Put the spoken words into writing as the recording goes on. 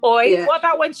Oi, what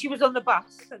about when she was on the bus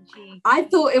and she... I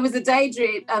thought it was a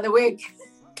daydream, the wig.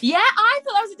 Yeah, I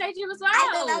thought that was a daydream as well.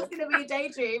 I thought that was going to be a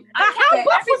daydream. How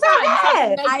buff was her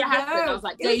hair? I was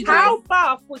like, daydream. How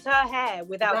buff was her hair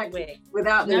without the wig?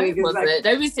 Without the wig.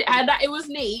 It was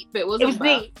neat, but it wasn't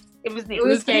neat. It was neat. It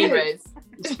was Cane Rose.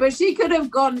 But she could have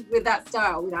gone with that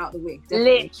style without the wig.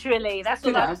 Definitely. Literally, that's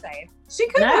what I'm saying. She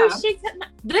could have. She could.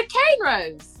 The Cane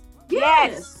Rose.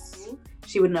 Yes.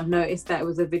 She wouldn't have noticed that it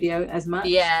was a video as much.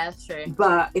 Yeah, true.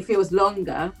 But if it was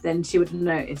longer, then she would have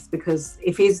noticed, because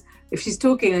if she's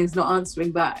talking and he's not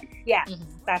answering back,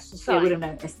 that's the sign. She would have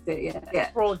noticed it.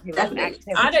 Yeah.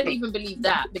 I don't even believe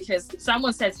that, because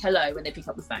someone says hello when they pick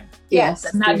up the phone. Yes.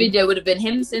 And that video would have been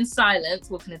him in silence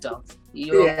walking a dog.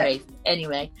 You're crazy.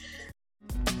 Anyway.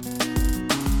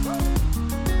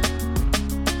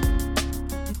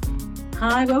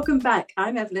 Hi, welcome back.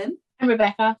 I'm Evelyn. I'm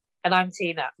Rebecca. And I'm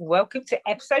Tina. Welcome to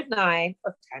episode 9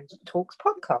 of Tangent Talks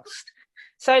podcast.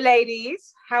 So,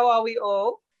 ladies, how are we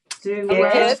all? Doing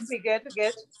well. We're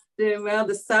good. Doing well.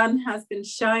 The sun has been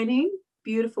shining.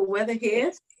 Beautiful weather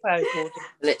here. So gorgeous.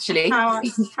 Literally. How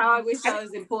I wish I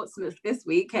was in Portsmouth this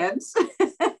weekend.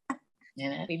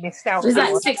 Yeah. We missed out. It was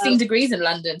like 16 degrees in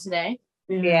London today.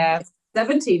 Yeah.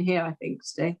 17 here, I think,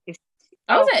 today.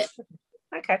 Oh, is it?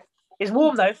 Okay. It's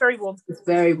warm though, very warm. It's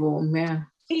very warm, yeah.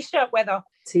 T-shirt weather.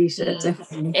 T-shirt,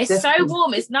 definitely. It's so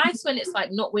warm. It's nice when it's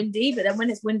like not windy, but then when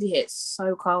it's windy here, it's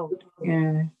so cold.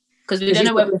 Yeah. Because we don't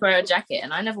know whether to wear a jacket,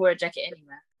 and I never wear a jacket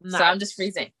anywhere. No. So I'm just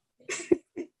freezing.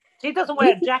 She doesn't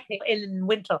wear a jacket in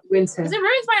winter. Because it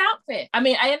ruins my outfit. I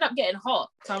mean, I end up getting hot.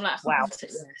 So I'm like, wow,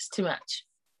 it's too much.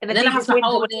 And then I have to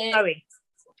hold it. Snowing.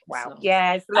 Wow. So.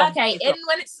 Yeah. It's long. Okay,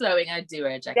 when it's snowing, I do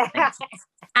wear a jacket.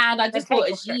 And I just bought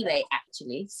a gilet,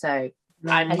 actually. So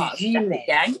I'm part of the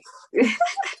gang.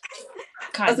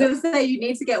 I was going to say, you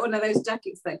need to get one of those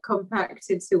jackets that compact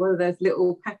into one of those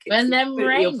little packets. When them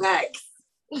rain your bags.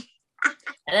 And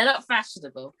they're not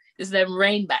fashionable. It's them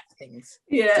rain back things.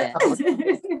 Yeah.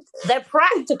 They're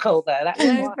practical though.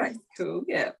 They're practical,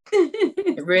 yeah.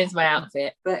 It ruins my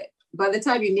outfit. But by the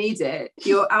time you need it,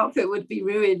 your outfit would be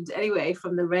ruined anyway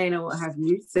from the rain or what have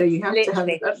you. So you have to have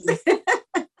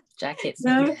it. Jackets.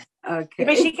 No? Okay.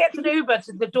 But she gets an Uber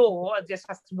to the door and just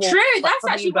has to walk. True, that's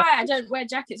actually why I don't wear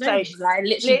jackets. So I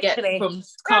literally get from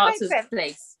car to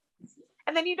place.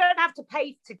 And then you don't have to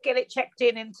pay to get it checked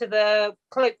into the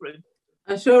cloakroom.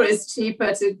 I'm sure it's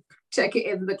cheaper to check it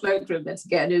in the cloakroom than to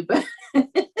get an Uber.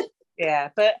 Yeah,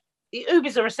 but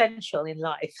Ubers are essential in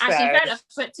life. Actually, fair enough.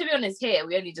 But to be honest, here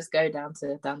we only just go down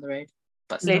the road.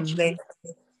 But literally.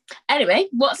 Anyway,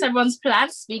 what's everyone's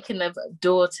plans? Speaking of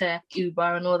daughter,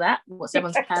 Uber and all that, what's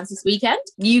everyone's plans this weekend?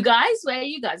 You guys, where are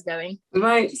you guys going?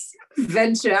 Might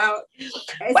venture out.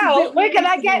 Well, we're going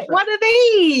to get one of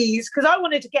these because I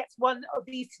wanted to get one of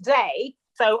these today.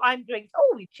 So I'm doing,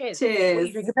 cheers.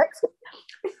 Cheers.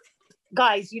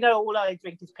 Guys, you know all I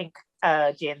drink is pink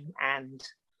gin and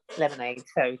lemonade.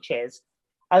 So cheers.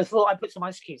 I thought I'd put some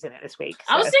ice cubes in it this week.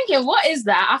 So. I was thinking, what is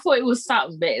that? I thought it was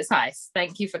something, but it's ice.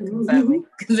 Thank you for confirming.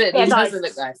 Because it doesn't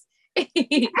look nice.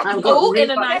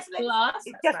 In a nice glass.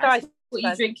 It's just nice. What are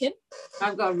you drinking?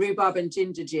 I've got rhubarb and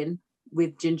ginger gin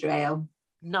with ginger ale.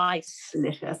 Nice.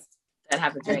 Delicious. Don't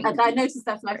have a drink. And I noticed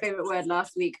that's my favourite word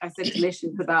last week. I said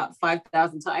delicious about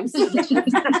 5,000 times.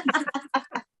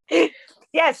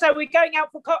 Yeah, so we're going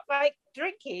out for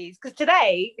drinkies because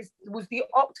today was the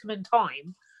optimum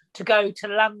time to go to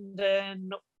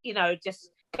London, just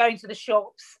going to the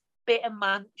shops, bit of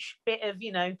munch, bit of,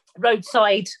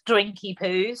 roadside drinky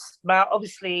poos. But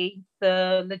obviously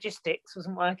the logistics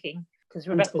wasn't working because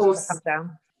Rebecca was going to come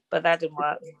down, but that didn't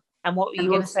work. And what were you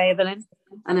going to say, Evelyn?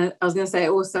 And I was going to say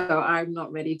also, I'm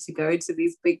not ready to go into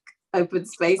these big open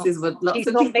spaces with lots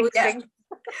of people.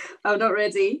 I'm not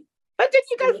ready. But did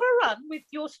you go for a run with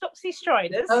your Stopsy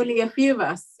Striders? Only a few of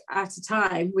us at a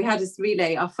time. We had this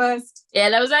relay. Our first...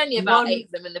 Yeah, there was only about 8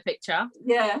 of them in the picture.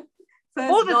 Yeah.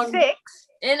 More than 6?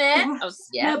 In it?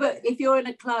 Yeah. No, but if you're in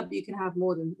a club, you can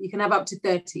have up to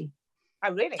 30.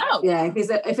 Oh, really? Oh. Yeah,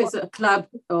 if it's a club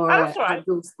or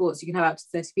outdoor sports, you can have up to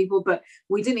 30 people. But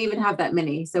we didn't even have that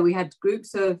many. So we had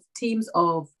teams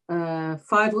of 5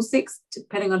 or 6,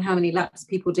 depending on how many laps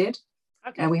people did.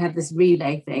 Okay. And we had this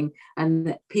relay thing,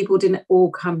 and people didn't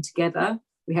all come together.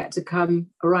 We had to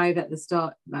arrive at the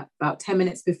start about 10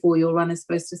 minutes before your run is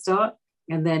supposed to start.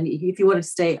 And then if you wanted to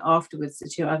stay afterwards to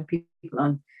cheer other people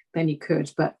on, then you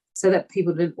could. But so that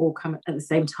people didn't all come at the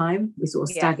same time, we sort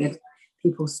of staggered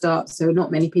people start. So not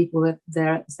many people were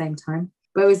there at the same time.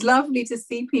 But it was lovely to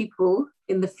see people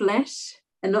in the flesh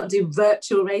and not do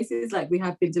virtual races like we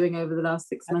have been doing over the last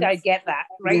 6 months. I don't get that.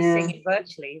 Racing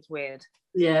virtually is weird.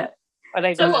 Yeah. I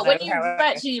don't So know what? When you how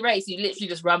virtually race, you literally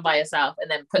just run by yourself and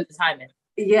then put the time in.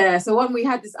 Yeah, so when we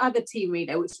had this other team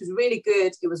relay, which was really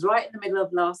good, it was right in the middle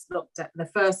of last lockdown, the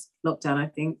first lockdown, I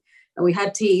think, and we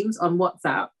had teams on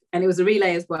WhatsApp, and it was a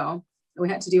relay as well, and we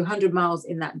had to do 100 miles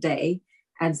in that day,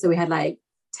 and so we had like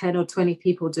 10 or 20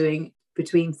 people doing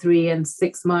between 3 and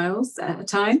 6 miles at a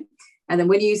time, and then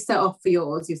when you set off for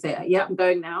yours, you say, yeah, I'm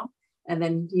going now, and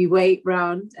then you wait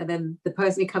round, and then the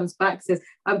person who comes back says,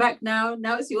 I'm back now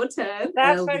it's your turn.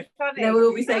 That's so funny. Then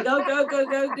we'll be saying, go,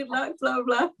 good luck, blah,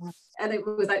 blah. And it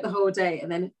was like the whole day.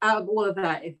 And then out of all of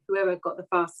that, if whoever got the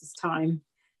fastest time,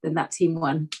 then that team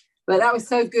won. But that was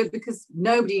so good because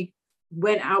nobody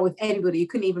went out with anybody. You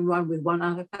couldn't even run with one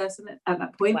other person at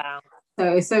that point. Wow.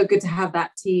 So it's so good to have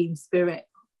that team spirit,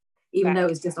 even though it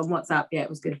was just on WhatsApp. Yeah, it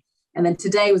was good. And then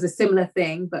today was a similar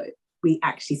thing, but we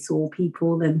actually saw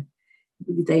people, and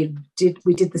we did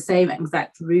the same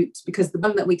exact route, because the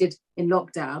one that we did in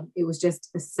lockdown, it was just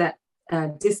a set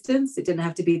distance. It didn't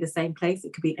have to be the same place.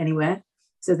 It could be anywhere.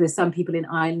 So there's some people in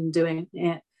Ireland doing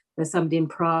it. There's somebody in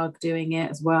Prague doing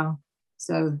it as well.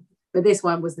 So, but this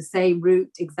one was the same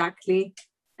route exactly.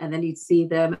 And then you'd see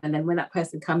them. And then when that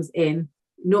person comes in,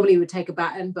 normally we would take a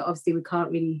baton, but obviously we can't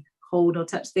really hold or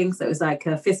touch things. So it was like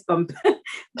a fist bump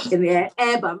in the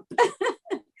air bump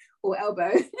or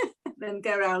elbow. Then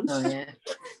go around. Oh yeah.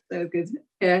 So good.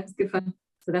 Yeah, it's good fun.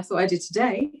 So that's what I did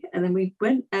today. And then we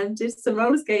went and did some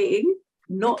roller skating,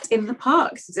 not in the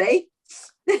park today.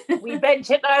 We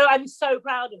ventured. No, I'm so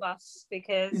proud of us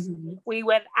because we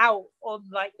went out on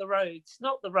like the roads,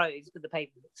 not the roads, but the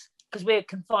pavements, because we're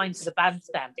confined to the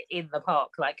bandstand in the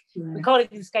park. Like we can't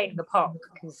even skate in the park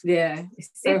because it's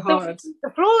so hard.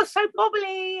 The floor is so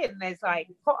bobbly, and there's like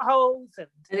potholes, and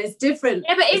it's different.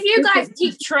 Yeah, but if you guys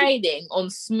keep training on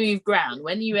smooth ground,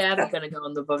 when are you ever going to go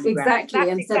on the bubbly ground?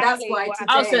 Exactly, so that's why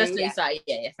today.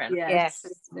 Fair enough. Yes.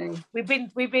 We've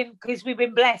been because we've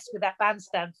been blessed with that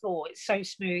bandstand floor. It's so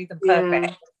smooth and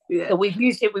perfect. Yeah. So we've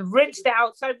used it. We've rinsed it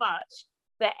out so much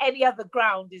that any other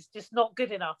ground is just not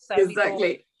good enough. So we thought,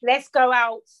 let's go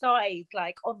outside,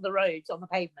 like on the roads, on the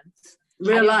pavements.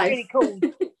 Real life. Really cool.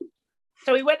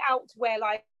 So we went out to where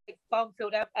like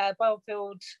Barnfield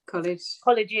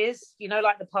colleges, you know,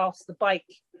 like the paths, the bike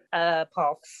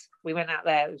paths. We went out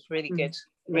there. It was really good.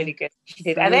 Really good. She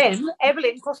did. And then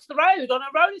Evelyn crossed the road on her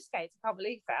roller skates. I can't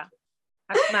believe that.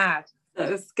 That's mad.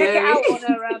 That was scary. Check it out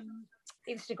on her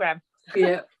Instagram.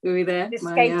 Yeah, we were there. This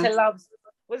skater loves.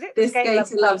 Was it? This skater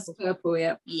loves purple.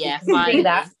 Yeah. Yeah. See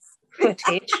that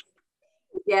footage.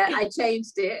 Yeah, I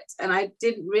changed it, and I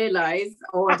didn't realise,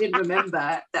 or I didn't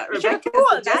remember that Rebecca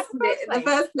suggested it in the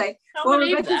first place. Well,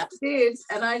 Rebecca did,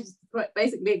 and I just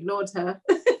basically ignored her.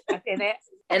 That's in it.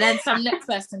 And then some next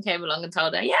person came along and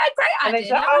told her, "Yeah, great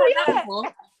idea."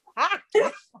 Like,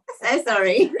 So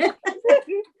sorry.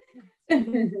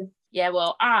 Yeah,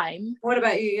 well, What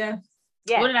about you?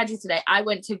 Yeah. What did I do today? I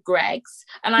went to Greg's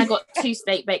and I got 2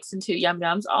 steak bakes and 2 yum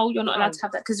yums. Oh, you're not allowed to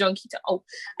have that because you're on keto. Oh,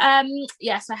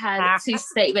 yes, I had 2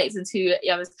 steak bakes and 2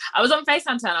 yums. I was on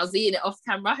FaceTime and I was eating it off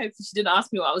camera. Hopefully she didn't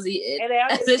ask me what I was eating.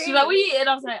 And so she's like, "What are you eating?"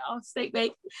 I was like, "Oh, steak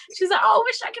bake." She's like, "Oh, I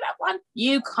wish I could have one."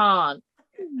 You can't.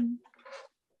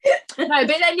 No,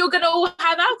 but then you're gonna all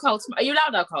have alcohol. Are you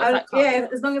allowed alcohol? Yeah,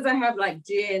 as long as I have like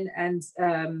gin and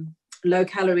low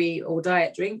calorie or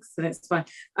diet drinks, then it's fine.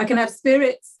 I can have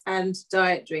spirits and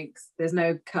diet drinks. There's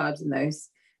no carbs in those.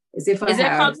 Is there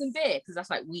carbs in beer? Because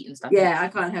that's like wheat and stuff. Yeah, I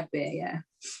can't have beer. Yeah,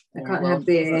 I can't have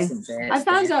beer. I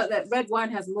found out that red wine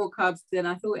has more carbs than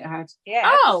I thought it had. Yeah.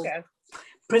 Oh.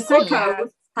 Prosecco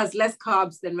has less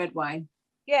carbs than red wine.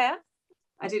 Yeah.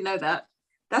 I didn't know that.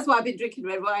 That's why I've been drinking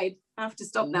red wine. I have to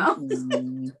stop now.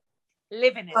 Living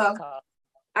in the car.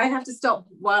 I have to stop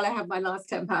while I have my last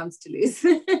 10 pounds to lose.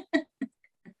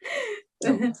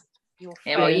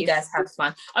 Yeah, well, you guys have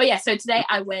fun. Oh yeah, so today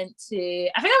I went to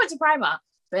Primark,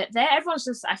 but there everyone's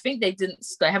just, I think they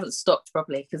haven't stocked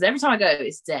properly because every time I go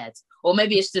it's dead, or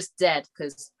maybe it's just dead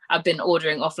because I've been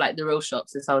ordering off like the real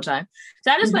shops this whole time.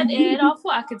 So I just went in. I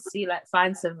thought I could see like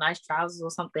find some nice trousers or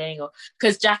something, or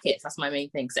because jackets, that's my main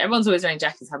thing. So everyone's always wearing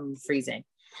jackets, having freezing.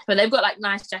 But they've got like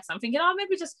nice jackets. I'm thinking, oh,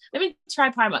 maybe just let me try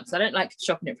Primark because I don't like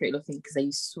shopping at Pretty Little Thing because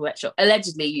they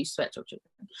allegedly use sweatshop.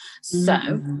 So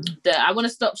I want to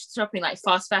stop shopping like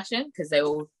fast fashion because they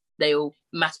all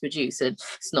mass produce and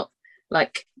it's not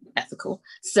like ethical.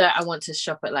 So I want to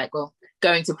shop at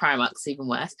going to Primark's even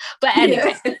worse. But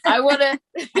anyway, I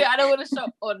don't want to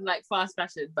shop on like fast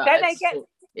fashion. But don't they get?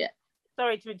 Yeah.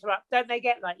 Sorry to interrupt. Don't they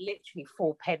get like literally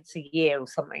 4 pence a year or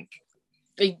something?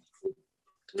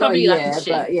 Probably like a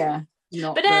shit. But yeah,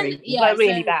 not but then very,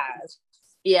 really bad.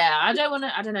 Yeah, I don't want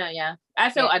to. I don't know. Yeah, I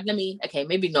felt. Okay,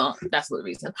 maybe not. That's not the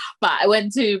reason. But I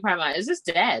went to Primark. It's just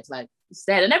dead. Like it's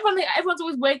dead, and everyone's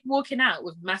always walking out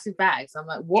with massive bags. I'm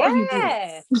like, what are you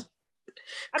doing?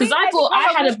 Because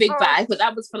I had a big bag, but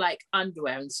that was for like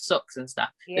underwear and socks and stuff.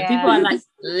 Yeah. The people are like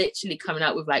literally coming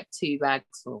out with like 2 bags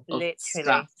full of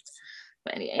stuff.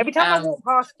 But anyway, every time I walk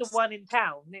past the one in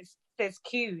town, there's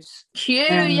queues.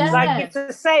 Yeah. Like it's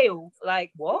a sale.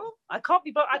 Like what? I can't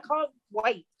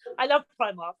wait. I love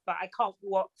Primark, but I can't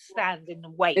stand in the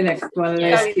wait.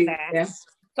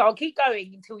 So I'll keep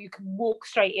going until you can walk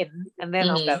straight in, and then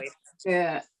I'll go in.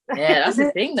 Yeah. Yeah, that's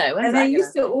the thing though. And there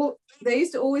used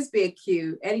to always be a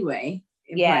queue anyway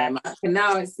in Primark, and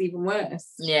now it's even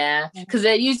worse. Yeah, because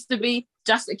there used to be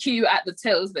just a queue at the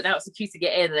tills, but now it's a queue to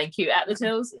get in and then queue at the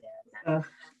tills.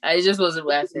 It just wasn't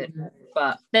worth it.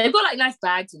 But they've got like nice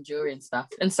bags and jewelry and stuff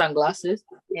and sunglasses.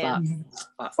 Yeah.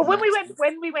 But when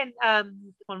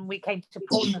we came to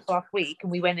Portsmouth last week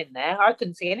and we went in there, I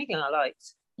couldn't see anything I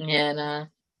liked. Yeah, no.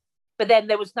 But then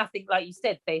there was nothing, like you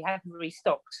said, they hadn't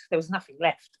restocked. There was nothing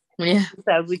left. Yeah.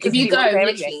 So we could if you go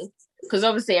literally, because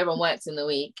obviously everyone works in the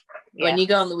week. Yeah. When you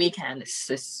go on the weekend, it's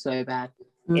just so bad.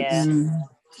 Yeah.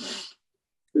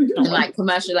 And like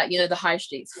commercial, like the high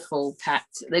street's full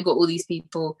packed. They've got all these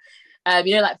people,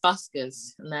 like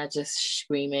buskers, and they're just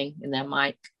screaming in their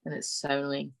mic, and it's so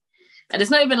annoying. And it's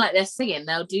not even like they're singing;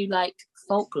 they'll do like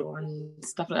folklore and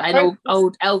stuff like that,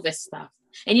 old Elvis stuff.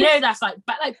 And that's like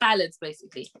ballads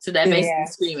basically. So they're basically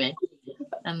screaming,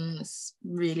 and it's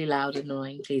really loud, and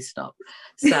annoying. Please stop.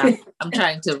 So I'm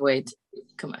trying to avoid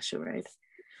Commercial Road.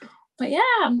 But yeah,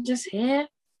 I'm just here,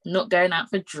 not going out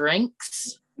for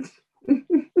drinks.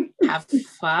 Have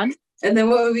fun. And then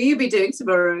what will you be doing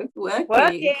tomorrow?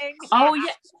 Working. Oh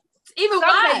yeah, even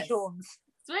worse. So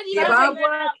when you guys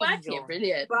working,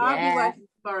 brilliant. But I'll be working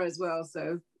tomorrow as well,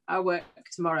 so I'll work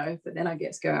tomorrow, but then I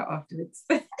get to go out afterwards.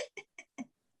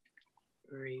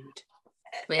 Rude.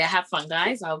 But yeah, have fun,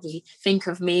 guys. Think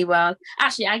of me. Well,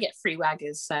 actually, I get free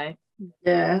waggers, so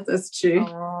yeah, that's true.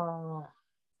 Oh,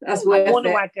 that's worth it.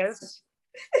 Waggers.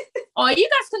 Oh, you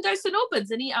guys can go to St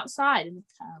Albans and eat outside in the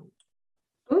town.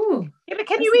 Oh, yeah, but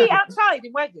can you eat outside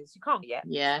in Waggers? You can't yet.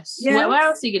 Yes. Where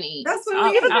else are you gonna eat? That's what I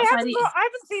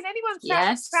haven't seen anyone.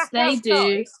 Yes, they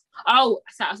do. Oh,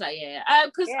 outside, yeah.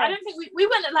 Because I don't think we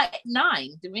went at like 9,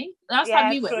 didn't we? Last time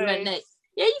we went late.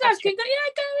 Yeah, you guys can go.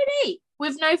 Go and eat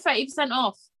with no 30%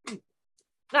 off.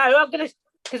 No, I'm gonna,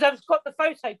 because I've got the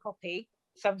photocopy,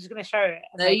 so I'm just gonna show it.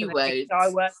 No, you won't. I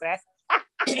work there.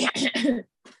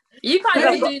 You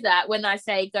can't even do that when I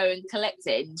say go and collect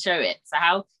it and show it. So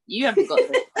how you haven't got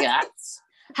that?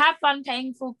 Have fun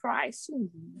paying full price.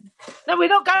 No, we're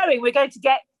not going. We're going to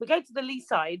the Lee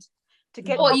side to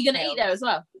get. Oh, are you going to eat there as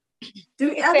well?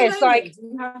 There's like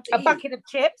a bucket of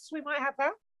chips. We might have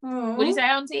that. What do you say,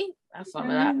 Auntie? Have fun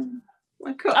with that.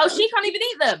 Oh, she can't even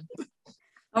eat them.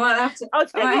 I might have to. I'll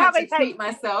tell you how they treat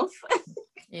myself.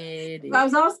 I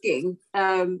was asking.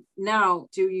 Now,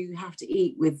 do you have to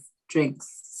eat with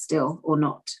drinks still or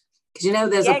not? Because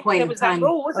there's a point in time.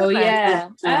 Rule, there?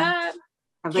 Yeah.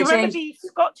 Have do you remember the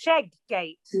Scotch egg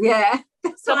gate? Yeah.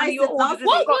 What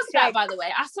was that, by the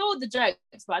way? I saw the jokes,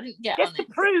 but I didn't get just on to it.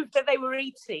 prove that they were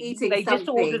eating they something. Just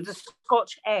ordered a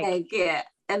Scotch egg. Yeah.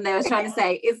 And they were trying to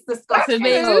say it's the Scotch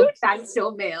egg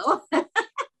substantial meal.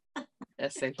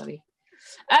 That's so funny.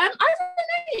 I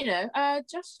don't know,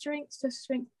 just drinks.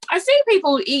 I see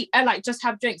people eat and just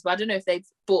have drinks, but I don't know if they've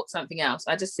bought something else.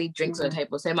 I just see drinks on the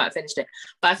table, so they might have finished it.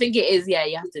 But I think it is, you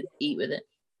have to eat with it.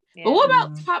 Yeah. But what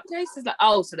about pub places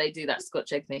so they do that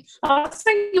Scotch egg thing? I was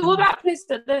thinking, what about places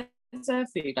that don't serve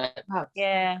food, like pubs?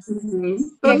 Yeah. Mm-hmm.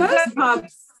 But most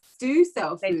pubs do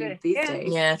sell food these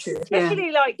days. Yeah, true.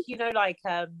 Especially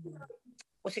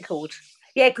what's it called?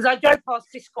 Yeah, because I drove past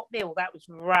Biscot Mill. That was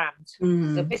rammed.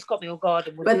 The Biscot Mill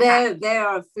Garden was. But there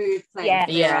are food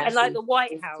places. Yeah. And like the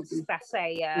White House, that's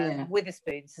a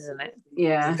Witherspoons, isn't it?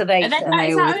 Yeah. So they. And then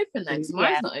is that open then? Because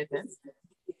mine's not open.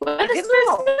 Witherspoons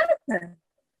open.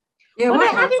 Yeah, they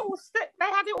had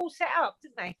it all set up,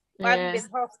 didn't they? I haven't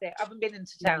been past it. I haven't been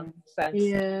into town. So.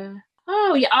 Yeah.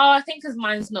 Oh yeah. Oh, I think because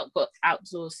mine's not got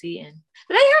outdoor seating.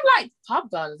 But they have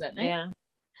pub gardens, don't they? Yeah.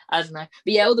 I don't know.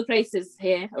 But yeah, all the places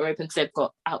here are open because they've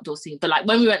got outdoor seating. But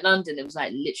when we went to London, it was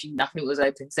literally nothing was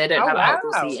open. So they don't have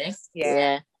outdoor seating.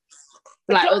 Yeah.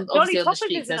 Obviously on the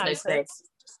streets, there's no space.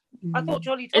 I thought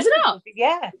Jolly Is it not?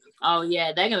 Yeah. Oh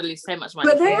yeah, they're going to lose so much money.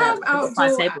 But they have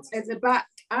outdoor at the back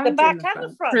and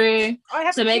the front. True.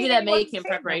 So maybe they're making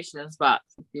preparations, but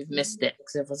you've missed it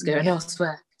because everyone's going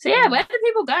elsewhere. So yeah, where do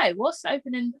people go? What's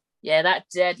opening? Yeah, that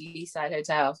dead Leaside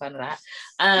Hotel. I found that.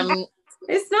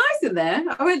 It's nice in there.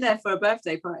 I went there for a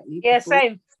birthday party. Yeah,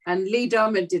 same. And Lee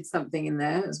Darman did something in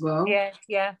there as well. Yeah.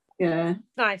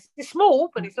 Nice. It's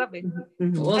small, but it's lovely.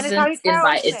 Wasn't And it's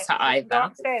invited hotel, to either.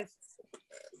 downstairs.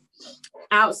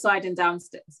 Outside and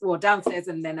downstairs. Well, downstairs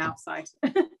and then outside.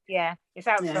 Yeah, it's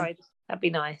outside. That'd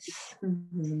be nice.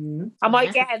 Mm-hmm. I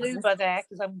might get an Uber there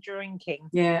because I'm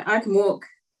drinking. Yeah, I can walk.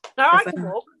 No, I can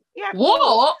walk. Yeah,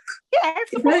 Walk? Yeah,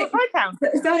 it's the High Town.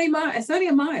 It's only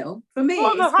a mile for me.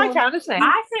 Well, the High Town, isn't it?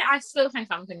 I still think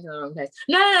I'm thinking of the wrong place.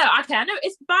 No. Okay, I know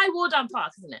it's by Wardown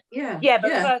Park, isn't it? Yeah, but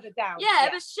further down. Yeah,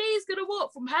 but she's gonna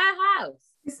walk from her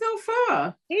house. It's not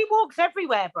far. He walks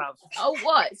everywhere, bro. Oh,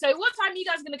 what? So what time are you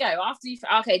guys gonna go after you?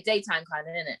 Okay, daytime kind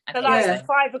of, isn't it? So like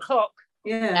 5 o'clock.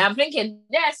 Yeah. I'm thinking,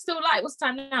 it's still like, what's the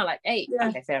time now? Like 8. Yeah.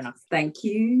 Okay, fair enough. Thank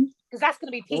you. Because that's going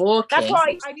to be peak. Okay. That's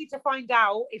why I need to find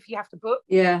out if you have to book.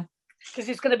 Yeah. Because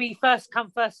it's going to be first come,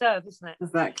 first serve, isn't it?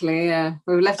 Exactly, yeah.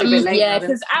 We left a bit late. Yeah,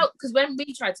 because when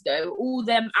we tried to go, all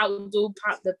them outdoor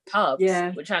the pubs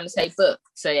were trying to say book.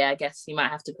 So yeah, I guess you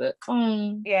might have to book.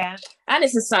 Yeah. And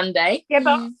it's a Sunday. Yeah,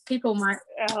 but people might.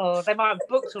 Oh, they might have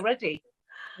booked already.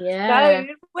 Yeah. So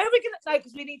where are we going to go?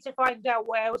 Because we need to find out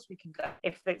where else we can go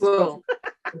if it's full.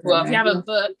 Well, if you haven't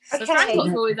booked, the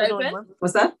Bangkok's always open.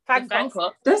 What's that?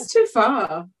 Bangkok. That's too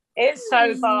far. It's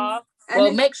so far.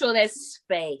 Well, make sure there's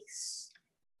space.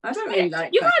 I don't really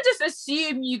like you can't just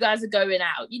assume you guys are going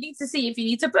out. You need to see if you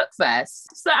need to book first.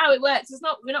 That's not how it works.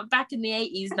 We're not back in the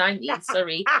 80s, 90s,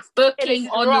 sorry. Booking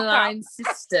online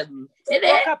system.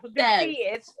 Rock up and be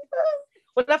seated.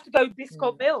 We'll have to go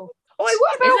Biscot Mill. Oh,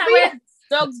 what about is that where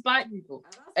dogs bite people?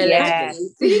 Yeah.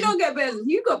 Did you not get bitten?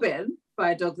 You got bitten by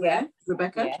a dog there,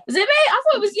 Rebecca? Yeah. Was it me? I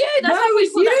thought it was you. That's no, it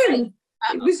was you.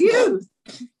 It was you.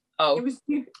 Oh. It was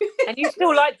you. And you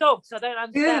still like dogs, I don't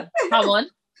understand. Come on.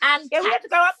 And we had to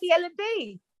go up the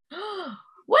L&D.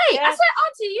 Wait, I said,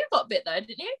 Auntie, you got bit though,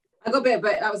 didn't you? I got bit,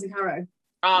 but that was in Harrow.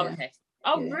 Oh, okay.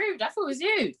 Oh, rude. I thought it was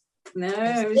you. No,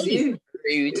 it was you.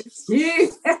 Rude. It's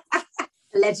you.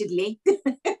 Allegedly.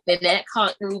 Lynette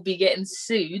can't all be getting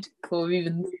sued for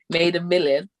even made $1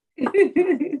 million.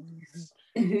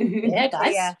 Yeah,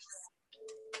 guys. Yeah.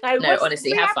 No,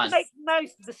 honestly, have fun. To make the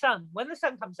most of the sun. When the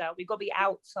sun comes out, we've got to be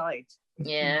outside.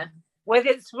 Yeah. Whether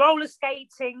it's roller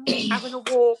skating, having a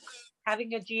walk,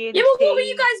 having a gin. Yeah, well, what were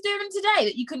you guys doing today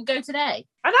that you couldn't go today?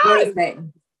 I know.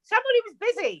 Somebody was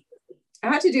busy. I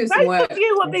had to do some work. Both of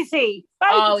you were busy.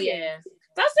 Yeah.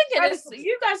 I was thinking,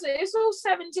 you guys, it's all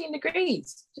 17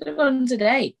 degrees. Should have gone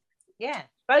today. Yeah,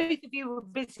 both of you were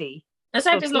busy. Let's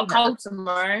hope it's not cold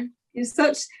tomorrow. You're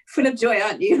such full of joy,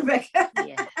 aren't you, Rebecca?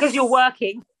 Yeah. Because you're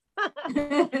working.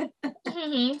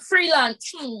 Free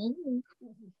lunch.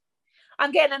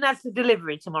 I'm getting an Asda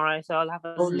delivery tomorrow, so I'll have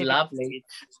a lovely.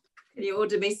 Can you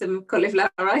order me some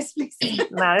cauliflower rice, please?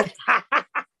 No.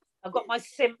 I've got my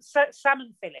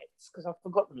salmon fillets because I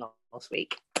forgot them last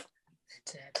week.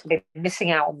 Been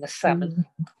missing out on the salmon.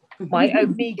 My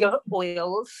omega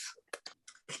oils.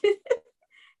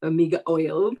 Omega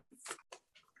oil.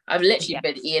 I've literally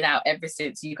been eating out ever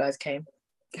since you guys came.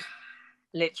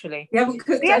 Literally. You haven't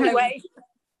cooked anyway.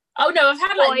 Oh no, I've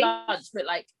had lunch, but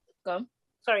go on.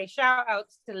 Sorry, shout out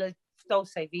to La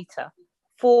Dolce Vita.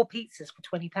 4 pizzas for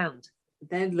 £20.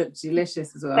 They look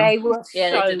delicious as well. They were so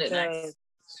they did good. Nice.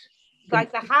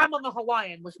 Like the ham on the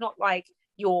Hawaiian was not like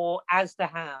your Asda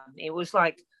ham. It was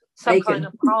like some kind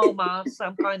of Palma,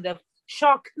 some kind of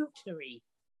charcuterie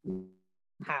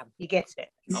ham. You get it?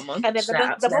 And then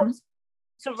the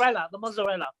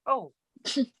mozzarella. Oh.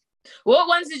 What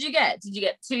ones did you get? Did you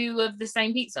get 2 of the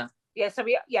same pizza? Yeah,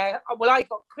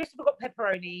 Christopher got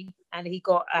pepperoni and he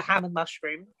got a ham and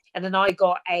mushroom, and then I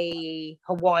got a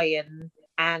Hawaiian,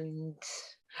 and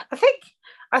I think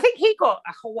he got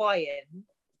a Hawaiian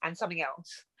and something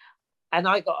else, and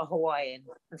I got a Hawaiian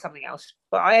and something else,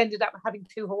 but I ended up having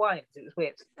 2 Hawaiians. It was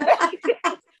weird.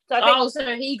 So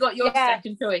he got your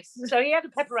second choice. So he had a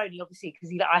pepperoni, obviously,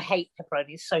 because I hate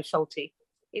pepperoni. It's so salty.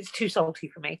 It's too salty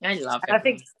for me. I love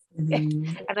it.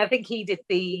 And I think he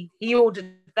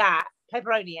ordered that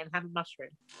pepperoni and ham and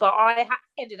mushroom, but I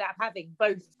ended up having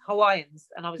both Hawaiians,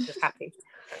 and I was just happy.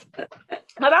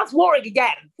 My mouth's watering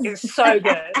again. It was so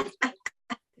good.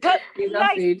 But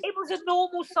it was a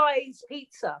normal size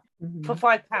pizza for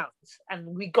 £5,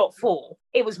 and we got 4.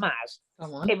 It was mad.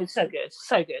 It was so good,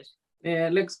 so good. Yeah,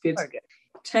 it looks good. So good.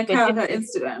 Check out her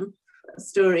Instagram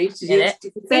story. Did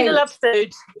you love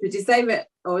food. Did you save it,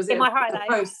 or was it in my highlights?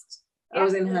 Post? I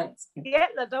was in her. Yeah,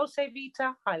 La Dolce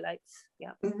Vita highlights.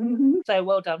 Yeah. So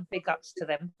well done. Big ups to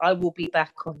them. I will be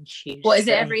back on Tuesday. What is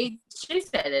it? Every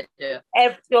Tuesday they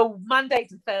do? Monday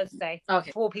to Thursday.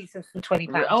 Okay. 4 pizzas for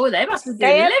 £20. Oh, they must be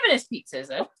doing Lebanese pizzas,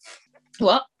 then.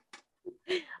 What?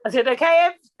 I said,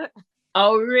 okay, Em.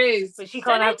 Oh, Ruth. But she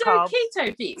can't have do carbs.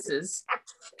 Keto pizzas.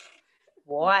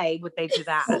 Why would they do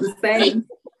that? It's not the same.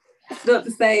 It's not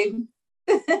the same.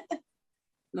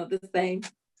 Not the same.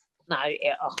 No,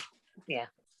 yeah.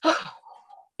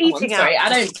 Eating sorry,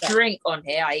 out. I don't drink on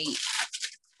here. I eat.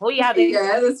 What are you having?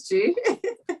 Yeah, that's true.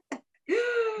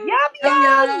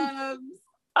 Yum.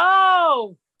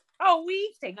 Oh,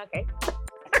 we eating. Okay.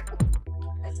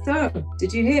 So,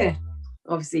 did you hear?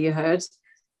 Obviously, you heard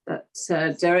that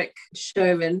Derek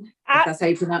Chauvin, if that's how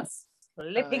you pronounce.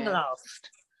 Flipping last.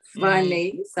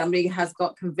 Finally, somebody has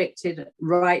got convicted,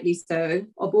 rightly so,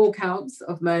 of all counts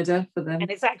of murder for them.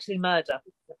 And it's actually murder.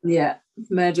 Yeah,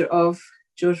 murder of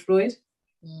George Floyd.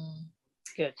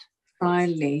 Good.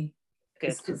 Finally.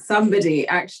 Good. Somebody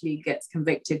actually gets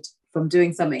convicted from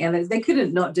doing something, and they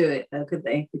couldn't not do it, though, could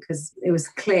they? Because it was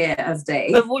clear as day.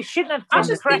 But we shouldn't have. I was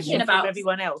just thinking about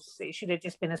everyone else. It should have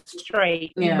just been a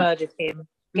straight. You murdered him.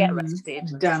 Get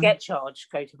arrested. Done. Get charged.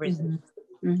 Go to prison.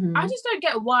 I just don't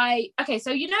get why. Okay,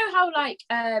 so you know how like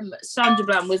Sandra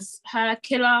Bland was her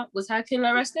killer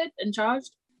arrested and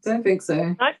charged? Don't think so.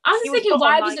 No, I was thinking,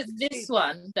 why was it this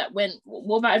one that went?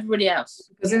 What about everybody else?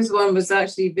 Because this one was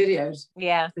actually videoed.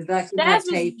 Yeah. Theirs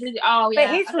was, But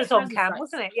his was on cam,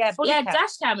 wasn't it? Yeah, yeah,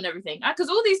 dash cam and everything. Because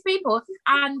all these people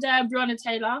and Breonna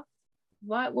Taylor.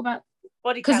 What about?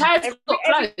 Because hers got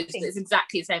closed. It's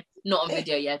exactly the same. Not on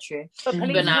video. Yeah, true. But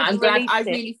now I'm glad. I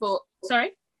really thought.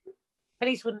 Sorry.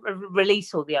 Police wouldn't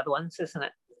release all the other ones, isn't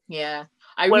it? Yeah,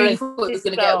 I really thought he was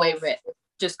going to get away with it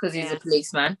just because he's a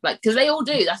policeman. Like, because they all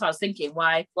do. That's what I was thinking.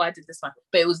 Why did this one?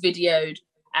 But it was videoed,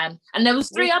 and there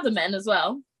was 3 other men as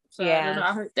well. So I don't know,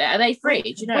 I hope are they free?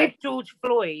 Do you know? With George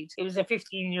Floyd, it was a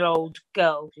 15-year-old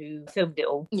girl who filmed it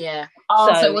all. Yeah.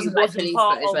 So it wasn't like police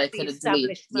footage where they could have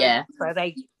deleted. Yeah. So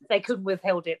they couldn't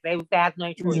withheld it. They had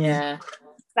no choice. Yeah.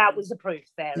 That was the proof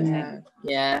there.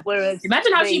 Yeah. Whereas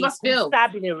imagine how she must feel.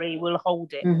 Constabulary will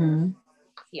hold it.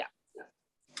 Yeah.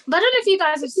 But I don't know if you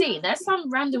guys have seen, there's some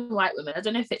random white woman, I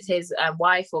don't know if it's his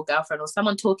wife or girlfriend or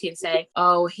someone talking saying,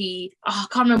 I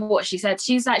can't remember what she said.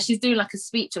 She's doing like a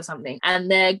speech or something,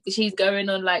 and she's going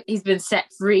on like he's been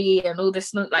set free and all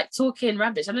this, like talking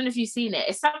rubbish. I don't know if you've seen it.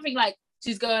 It's something like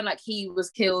she's going like he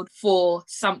was killed for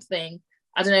something.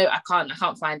 I don't know, I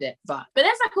can't find it. But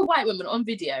there's like a white woman on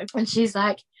video and she's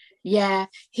like, yeah,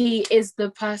 he is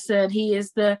the person, he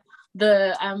is the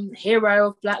hero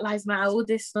of Black Lives Matter, all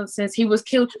this nonsense. He was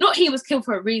killed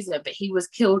for a reason, but he was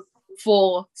killed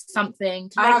for something.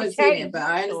 I haven't seen it, but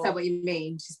I understand what you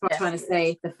mean. She's trying to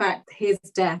say the fact his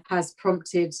death has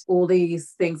prompted all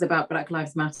these things about Black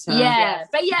Lives Matter. Yeah,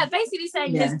 but basically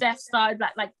saying his death started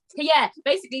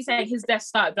basically saying his death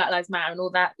started Black Lives Matter and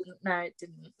all that. No, it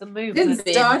didn't. The movement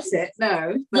didn't start it.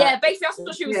 No. Yeah, basically that's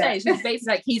what she was saying. She was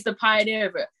basically like he's the pioneer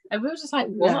of it, and we were just like,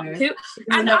 what? No. Who?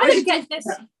 And I don't get this.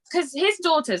 Because his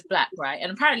daughter's Black, right?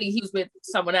 And apparently he was with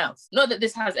someone else. Not that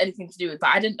this has anything to do with, but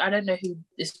I don't know who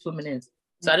this woman is.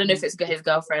 So I don't know if it's his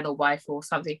girlfriend or wife or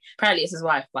something. Apparently it's his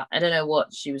wife, but I don't know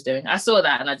what she was doing. I saw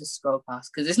that and I just scrolled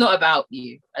past because it's not about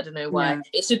you. I don't know why. No.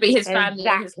 It should be his family.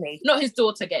 Exactly. Not his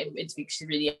daughter getting interviewed because she's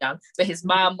really young, but his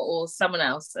mum or someone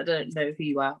else. I don't know who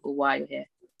you are or why you're here.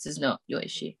 This is not your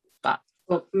issue. But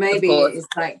well, maybe it's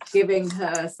like giving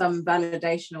her some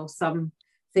validation or some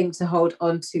thing to hold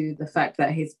on to the fact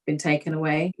that he's been taken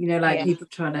away, people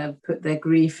trying to put their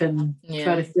grief and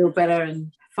try to feel better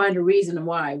and find a reason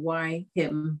why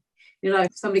him,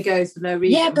 if somebody goes for no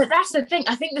reason. But that's the thing.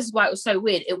 I think this is why it was so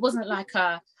weird. It wasn't like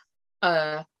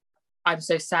I'm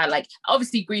so sad, like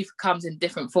obviously grief comes in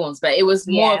different forms, but it was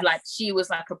more of like she was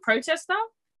like a protester.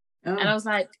 And I was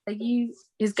like, are you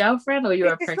his girlfriend or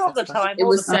you're a protester? All the time. It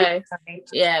was it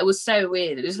was so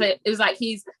weird. It was like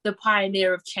he's the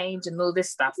pioneer of change and all this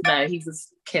stuff. No, he was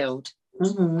killed.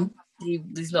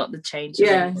 He's not the change.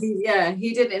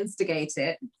 He didn't instigate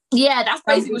it. Yeah, that's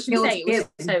basically what she was saying. It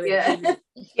was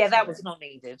so that was not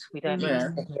needed. We don't need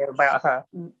to hear about her.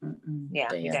 Yeah,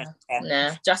 we don't care.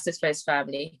 No, justice for his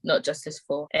family, not justice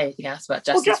for anything else, but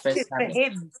justice for his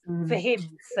family. For him.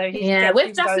 So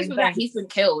with justice for that, he's been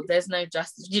killed. There's no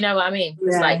justice. Do you know what I mean?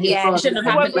 It's like he shouldn't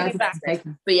have happened.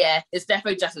 But it's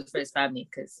definitely justice for his family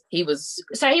because he was.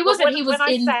 So he wasn't. He was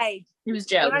he was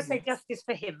jailed. When I say justice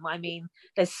for him, I mean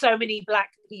there's so many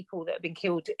Black people that have been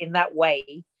killed in that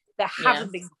way that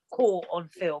haven't been caught on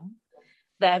film,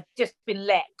 that have just been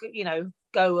let,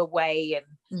 go away and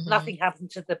nothing happened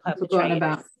to the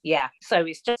perpetrator. Yeah, so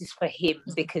it's justice for him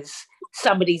because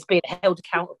somebody's been held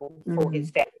accountable for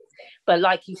his death. But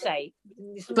like you say,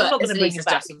 it's not going to bring him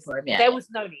back. For him, there was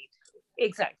no need.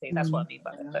 Exactly, that's what I mean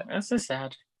by that. That's so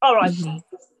sad. All right,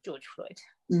 George Floyd.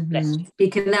 He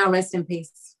can now rest in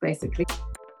peace, basically.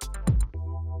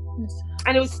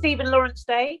 And it was Stephen Lawrence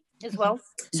Day as well.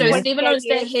 So is Stephen Lawrence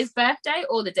Day his birthday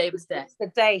or the day of his death? The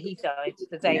day he died.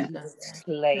 The day he was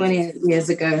slain. 28 years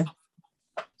ago.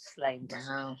 Slain.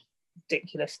 Wow.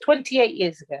 Ridiculous. 28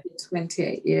 years ago.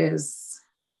 28 years.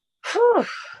 Whew.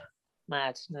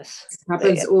 Madness. It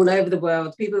happens all over the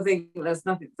world. People think there's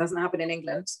nothing, doesn't happen in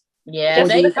England. Yeah,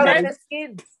 They they their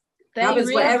skin. happens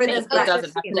really wherever think there's it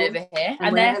doesn't happen over here.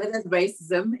 And wherever there's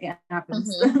racism, it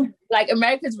happens. Like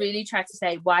America's really tried to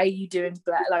say, why are you doing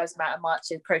Black Lives Matter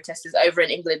marches, protesters over in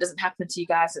England? It doesn't happen to you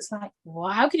guys. It's like,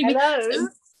 well, how can you be?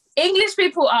 English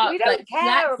people are we don't like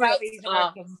care about these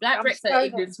Americans. Black Brits are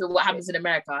ignorant to what happens in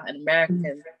America, and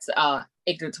Americans are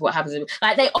ignorant to what happens in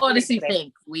like they honestly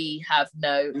think we have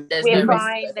we're no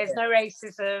fine, racism. there's no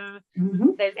racism,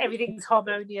 there's everything's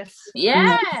harmonious.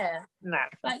 Yeah. No.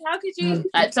 Like how could you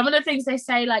like some of the things they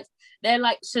say, like they're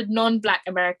like, should non-Black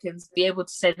Americans be able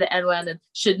to say the N-word, and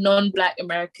should non-Black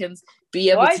Americans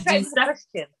be able to do stuff?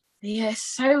 Yeah, it's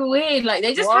so weird. Like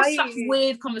they just have such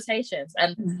weird conversations,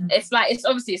 and it's like it's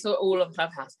all on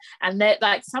Clubhouse, and they're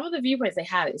like some of the viewpoints they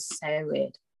have is so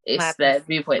weird. It's their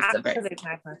viewpoints are very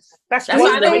madness. That's why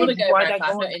I don't want to go America. I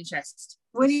have no interest.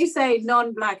 When you say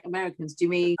non-Black Americans, do you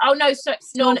mean? Oh no, so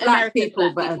non-American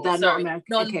people, Black but they're not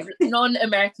American.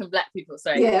 Non-American Black people.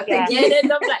 Sorry. Yeah, they're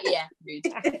non-Black. Yeah, rude.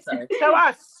 Sorry. So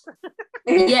us.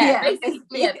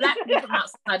 Basically, Black people from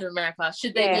outside of America,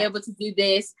 should they be able to do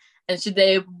this? And should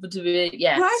they be able to be,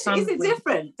 Why is it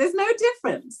different? There's no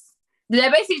difference.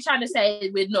 They're basically trying to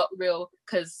say we're not real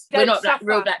because we're not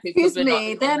real Black people. Excuse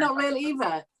me, they're not real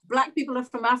either. Black people are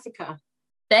from Africa.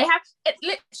 They have,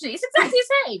 it's exactly the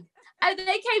same. And they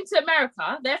came to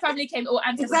America, their family came, or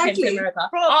ancestors came to America.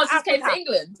 Ours came to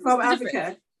England. From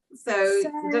Africa. So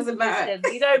it doesn't matter.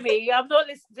 Listen, you know me, I'm not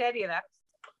listening to any of that.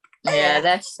 Yeah,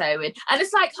 they're so weird. And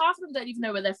it's like half of them don't even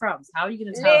know where they're from. So how are you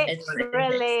going to tell anyone?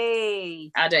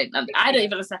 Really? I don't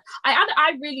even understand.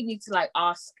 I really need to like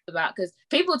ask about, because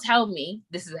people tell me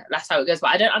that's how it goes,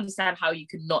 but I don't understand how you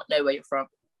can not know where you're from,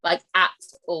 like at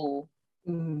all.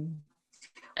 Well,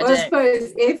 I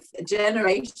suppose if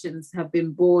generations have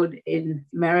been born in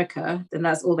America, then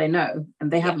that's all they know, and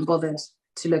they haven't bothered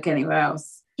to look anywhere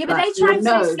else. Yeah, but they try to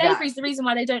say slavery is the reason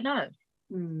why they don't know.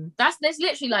 That's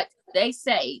literally like they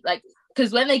say, like,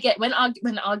 because when the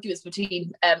arguments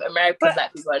between American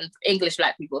Black people and English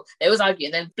Black people, they always argue,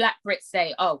 and then Black Brits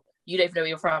say, "Oh, you don't even know where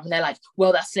you're from," and they're like,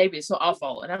 "Well, that's slavery. It's not our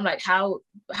fault." And I'm like, "How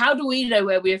do we know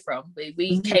where we're from?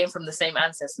 We came from the same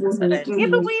ancestors." Yeah,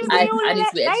 but they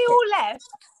all left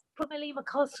from Elima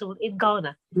Castle in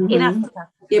Ghana, in Africa.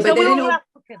 Yeah, but so we're all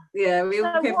African. Yeah, we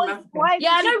all came from Africa.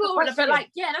 I know we're all, but like,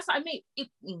 yeah, that's what I mean.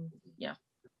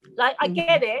 Like, I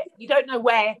get it. You don't know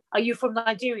where. Are you from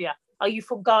Nigeria? Are you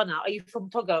from Ghana? Are you from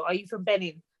Togo? Are you from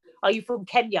Benin? Are you from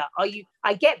Kenya?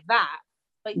 I get that.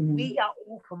 But we are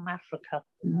all from Africa.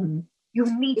 You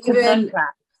need to know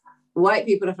that. White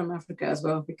people are from Africa as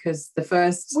well, because the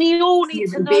first we all need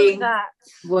to know that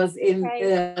was in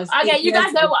okay, you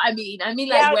guys know what I mean. I mean,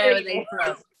 like, where are they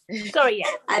from? Sorry,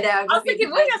 I know. I was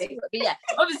thinking,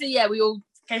 obviously, we all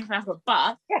came from Africa,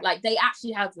 but like they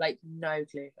actually have like no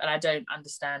clue, and I don't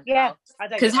understand. Yeah, I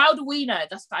don't. Because how do we know?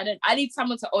 That's what I don't. I need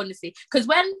someone to honestly. Because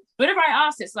whenever I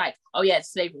ask, it's like, oh yeah,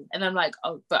 it's slavery, and I'm like,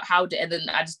 oh, but how did? And then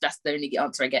that's the only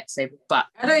answer I get, slavery. But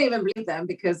I don't even believe them,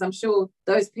 because I'm sure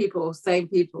those same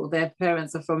people, their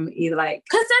parents are from either like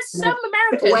because there's some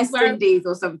Americans West Indies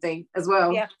or something as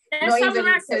well. Yeah, there's some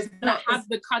Americans that have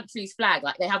the country's flag,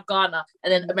 like they have Ghana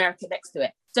and then America next to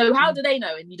it. So how do they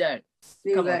know and you don't?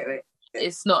 Exactly.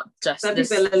 It's not just some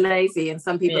people are lazy, and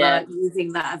some people are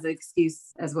using that as an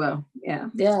excuse as well. Yeah.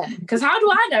 Because how do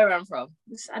I know where I'm from?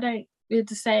 I don't. We're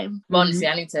the same. Well, honestly,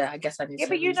 I need to. Yeah,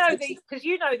 but you know because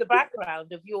you know the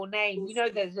background of your name. You know,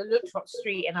 there's a Lutrot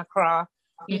Street in Accra.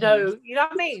 You know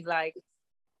what I mean. Like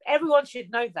everyone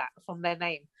should know that from their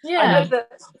name. Yeah. I know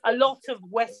that a lot of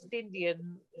West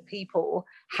Indian people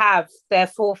have their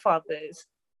forefathers,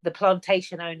 the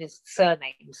plantation owners'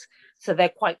 surnames, so they're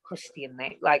quite Christian.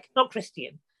 They like not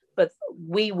Christian, but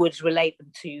we would relate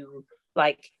them to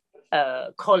like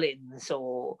Collins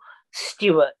or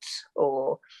Stewart,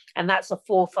 and that's a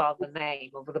forefather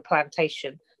name of the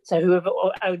plantation. So whoever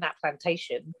owned that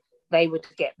plantation, they would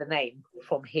get the name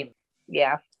from him.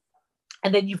 Yeah.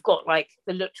 And then you've got like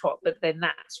the Lutrot, but then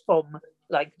that's from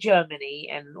like Germany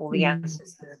and all the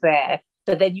ancestors there.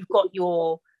 But then you've got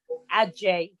your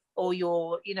Adjay or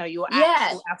your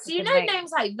actual African so you know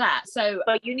names like that. So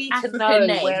but you need African to know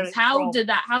names. where it's How from.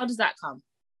 does that come?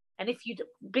 And if you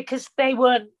because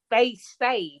they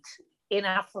stayed in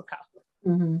Africa.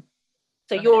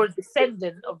 So you're a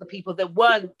descendant of the people that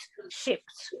weren't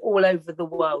shipped all over the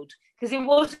world. Because it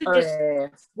wasn't just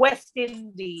West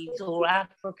Indies or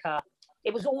Africa.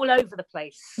 It was all over the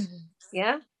place.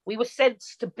 Yeah. We were sent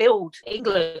to build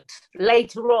England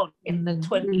later on in the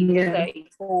 20s, 30s,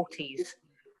 40s.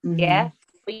 Yeah.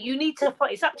 But you need to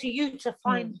find, it's up to you to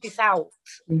find this out.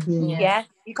 Yeah.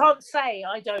 You can't say,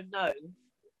 I don't know.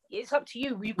 It's up to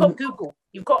you. You've got Google.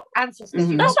 You've got ancestors.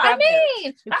 That's what I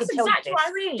mean. That's exactly what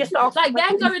I mean. Just ask like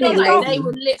they're going on like they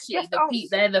were literally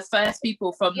they're the first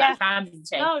people from that family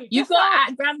chain. No, you've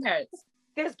got grandparents.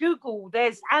 There's Google.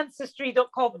 There's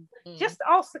ancestry.com. Just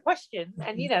ask the question,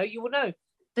 and you will know.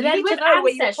 But then with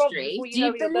ancestry,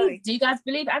 do you guys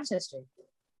believe ancestry?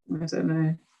 I don't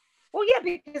know. Well, yeah,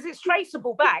 because it's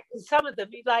traceable back. And some of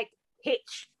them, like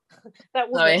Hitch. That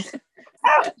woman.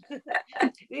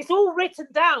 It's all written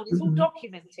down, it's all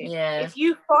documented. If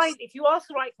you ask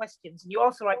the right questions and you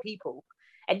ask the right people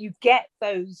and you get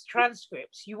those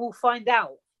transcripts, you will find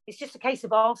out. It's just a case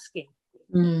of asking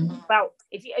about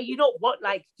do you not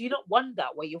wonder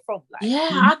where you're from? Like,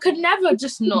 I could never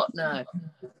just not know.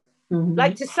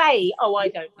 Like to say, oh, I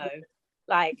don't know.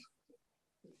 Like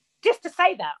just to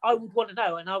say that, I would want to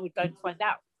know and I would go and find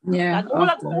out. Yeah. And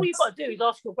all you've got to do is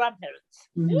ask your grandparents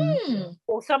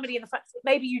or somebody in the family.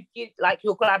 Maybe you like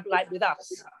your like with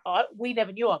us. We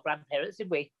never knew our grandparents,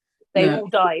 did we? They all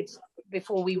died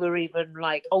before we were even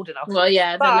like old enough. Well,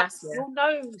 yeah, but last year. You'll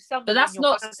know something. But that's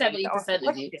not 70%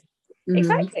 of you.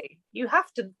 Exactly. You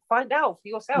have to find out for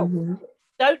yourself.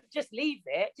 Don't just leave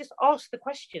it. Just ask the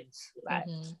questions. Like,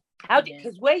 how do you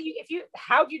know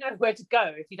where to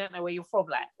go if you don't know where you're from?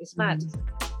 Like, it's mad.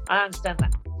 I understand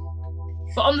that.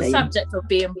 But on the subject of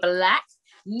being black,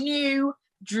 new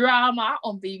drama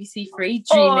on BBC Three,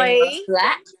 Dreaming Us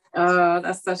Black. Oh,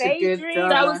 that's such a good drama.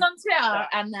 That was on Twitter,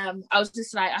 and I was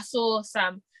just like, I saw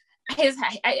some. It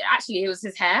was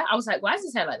his hair. I was like, why is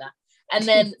his hair like that? And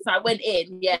then so I went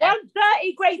in. Yeah, one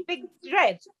dirty great big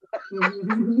dread.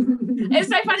 It's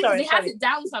so funny because he has it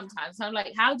down sometimes. So I'm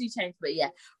like, how do you change? But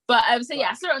yeah, so yeah,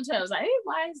 I saw it on Twitter. I was like, hey,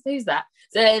 who's that?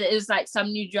 So it was like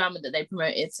some new drama that they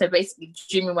promoted. So basically,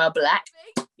 Dreaming Well Black.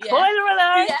 Yeah. Spoiler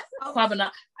alert! Yeah, I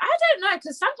don't know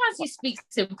because sometimes he speaks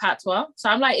in patois. So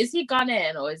I'm like, is he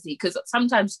Ghanaian or is he? Because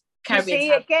sometimes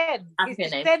Caribbean again, his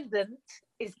descendant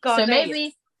is Ghanaian. So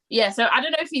maybe. Yeah, so I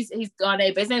don't know if he's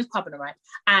Ghanaian, but his name's Pabana, right?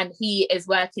 And he is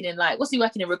working in what's he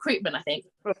working in? Recruitment, I think.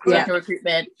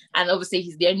 Recruitment. And obviously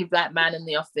he's the only black man in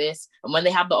the office. And when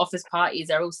they have the office parties,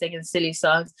 they're all singing silly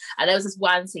songs. And there was this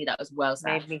one scene that was well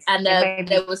sad. And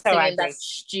they were singing that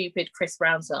stupid Chris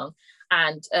Brown song.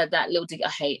 And that little dig, I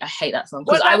hate that song.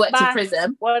 Because I worked in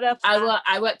prison.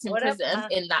 I worked in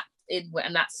prison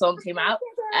when that song came out,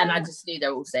 and I just knew they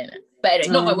were all saying it. But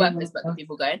anyway, not my workplace, but the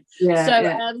people going.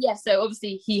 So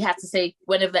obviously he had to say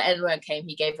whenever the N-word came,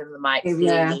 he gave him the mic.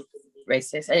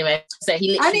 Racist. Anyway, so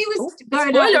he literally. And he was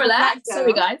going spoiler alert.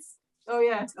 Sorry, guys. Oh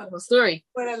yeah. Story.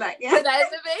 Spoiler alert. Yeah. So that is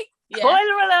the big. Yeah. Spoiler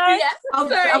alert. Yeah.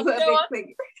 I'll put a big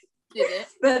thing. Did it?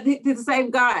 But the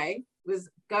same guy was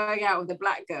going out with a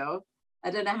black girl. I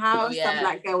don't know how some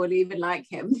black girl would even like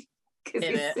him because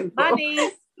he's simple.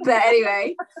 Money. But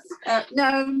anyway,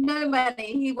 no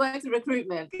money. He works in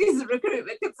recruitment. He's a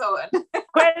recruitment consultant.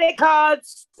 Credit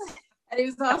cards. And he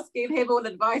was asking him all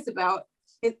advice about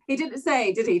it. He didn't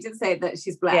say, did he? He didn't say that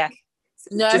she's black. Yeah.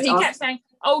 No, he kept saying,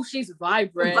 oh, she's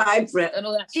vibrant. And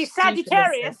all that. She's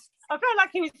Sagittarius. I felt like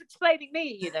he was explaining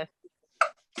me,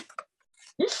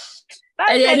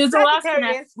 And yeah, he was all asking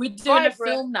her, we're doing a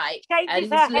film night. And he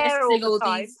was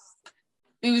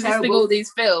listing all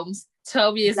these films.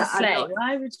 12 Years a Slave.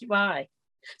 Why would you buy?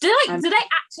 Do they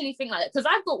actually think like that? Because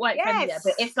I've got white friends there,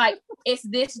 but it's like it's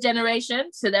this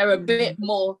generation, so they're a bit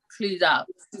more clued up.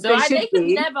 So they could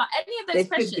never any of those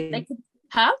questions. They could,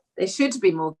 They should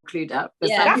be more clued up.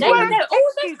 Yeah, that's why I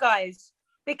asked you guys,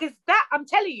 because that I'm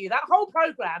telling you, that whole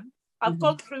program, I've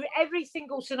gone through every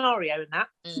single scenario in that.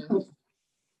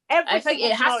 I think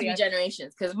it has to be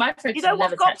generations because my friends. You know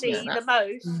what got me the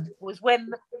most was when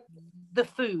the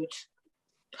food.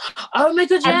 Oh my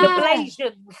god! And the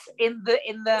Blasians in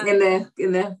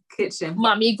the kitchen.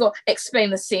 Mum, you got explain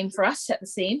the scene for us. Set the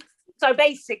scene. So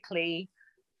basically,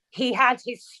 he had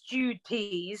his stewed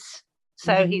peas,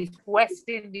 so his West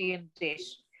Indian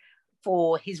dish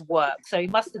for his work. So he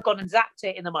must have gone and zapped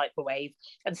it in the microwave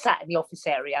and sat in the office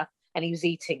area, and he was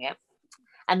eating it.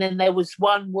 And then there was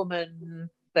one woman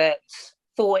that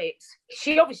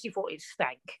she obviously thought it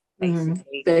stank.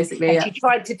 Basically, and she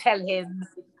tried to tell him,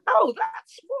 oh,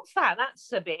 what's that?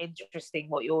 That's a bit interesting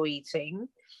what you're eating.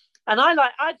 And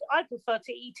I prefer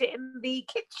to eat it in the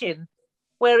kitchen.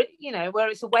 where where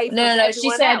it's away from No.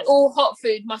 She said else. all hot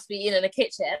food must be eaten in the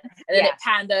kitchen, and then it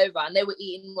panned over, and they were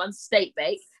eating one steak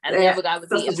bake, and the other guy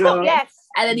was eating something. Yes.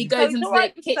 And then he goes into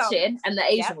the kitchen, and the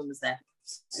Asian woman was there.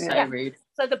 So rude.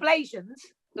 So the Blasians,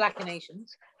 Black and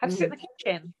Asians, had to sit in the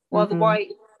kitchen while the white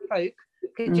folk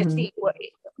could just eat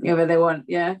whatever they want.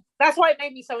 Yeah. That's why it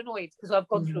made me so annoyed, because I've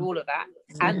gone through all of that,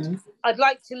 and I'd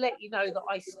like to let you know that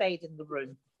I stayed in the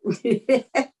room.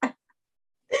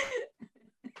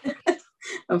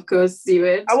 Of course you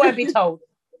would. I won't be told.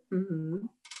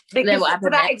 Because for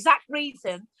that exact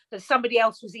reason that somebody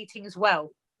else was eating as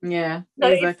well. Yeah.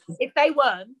 So if they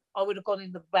weren't, I would have gone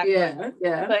in the back room.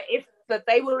 Yeah. But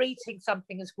they were eating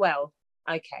something as well.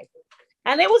 Okay.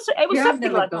 And it was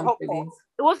something like a hot pot.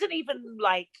 It wasn't even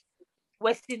like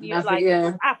West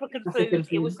Indian, African food.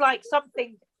 It was like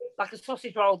something like a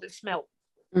sausage roll that smelled.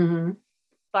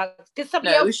 But because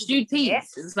somebody else it was stewed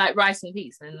peas. It was like rice and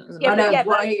peas.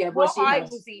 What I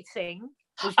was eating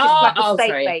was just like a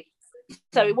steak bake.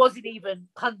 So it wasn't even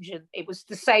pungent. It was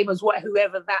the same as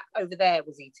whoever that over there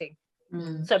was eating.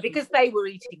 So because they were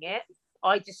eating it,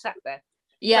 I just sat there.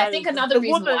 Yeah, so I think another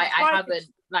reason why I haven't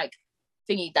like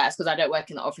thingy that's because I don't work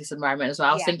in the office environment as well.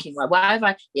 I was thinking, like, why have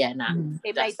I? Yeah, nah.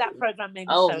 It made that program made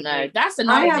me so no, annoyed. That's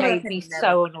annoying. It made me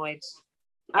so annoyed.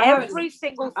 Every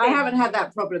single thing. I haven't had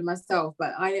that problem myself,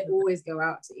 but I always go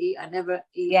out to eat. I never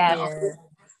eat in the office.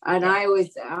 And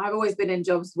I've always been in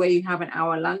jobs where you have an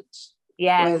hour lunch.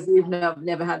 Yeah. Whereas we've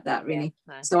never had that really.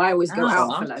 No. So I always go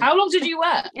out for lunch. How long did you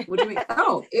work? What do you mean?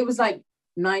 Oh, it was like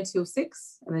 9 till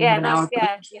 6. And then you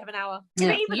have an hour.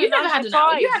 Yeah. You never had an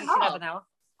hour. You had half an hour.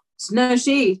 No,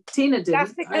 Tina did.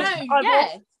 That's because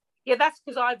that's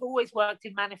because I've always worked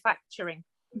in manufacturing.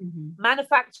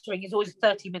 Manufacturing is always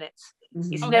 30 minutes.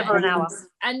 It's never an hour.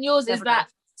 And yours is that,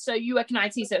 so you work in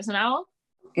IT, so it's an hour?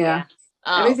 Yeah.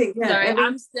 Everything, sorry,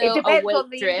 I'm still a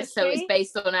waitress, so it's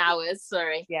based on hours.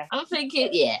 Sorry. Yeah. I'm thinking,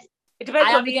 it depends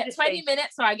I either get 20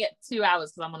 minutes or I get 2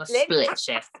 hours because I'm on a split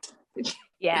shift.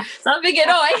 Yeah. So I'm thinking,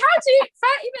 how do you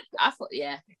 30 minutes? I thought,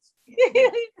 yeah.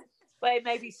 But it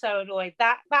made me so annoyed.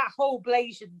 That whole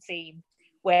Blasian scene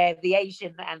where the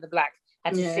Asian and the Black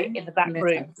had to sit in the back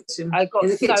room. I got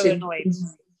so annoyed.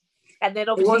 And then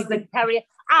obviously the karaoke,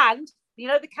 and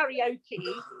the karaoke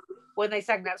when they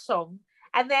sang that song,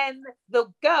 and then the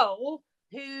girl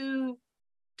who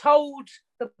told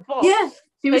the boss,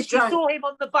 she was drunk. She saw him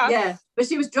on the bus. Yeah, but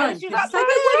she was drunk. She's like,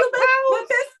 my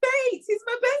best mate. He's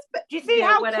my best mate. Do you see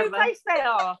how two-faced they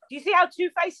are? Do you see how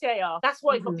two-faced they are? That's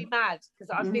why it got me mad,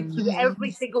 because I've been through every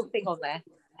single thing on there,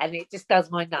 and it just does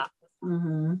my nut.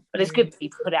 But it's good to be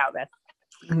put out there.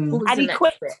 And he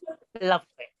quit. Loved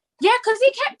it. Yeah, because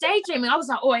he kept daydreaming. I was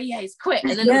like, oh yeah, he's quit.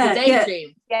 And then it was a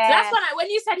daydream. Yeah. So that's when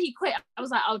you said he quit, I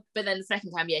was like, oh, but then the second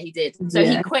time, he did. So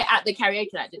he quit at the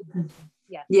karaoke night, didn't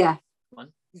he? Yeah.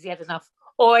 Because he had enough.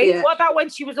 What about when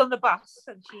she was on the bus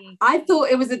and she... I thought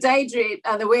it was a daydream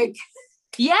and the wig.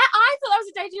 Yeah, I thought that was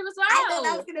a daydream as well. I thought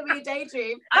that was going to be a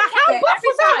daydream. How buff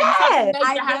was her hair?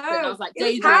 I know. I was like,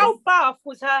 daydream. How buff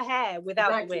was her hair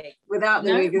without the wig? Without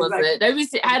the wig.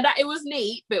 It was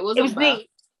neat, but it wasn't. It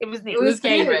was neat. It was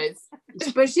Cane Rose.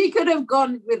 But she could have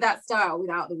gone with that style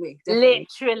without the wig. Definitely.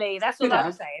 Literally, that's what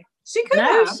I'm saying. She could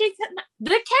have. The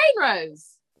Cane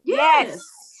Rose.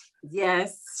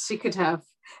 Yes, she could have.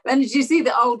 And did you see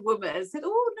the old woman said,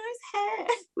 "Oh, nice hair,"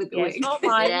 with the wig? It's not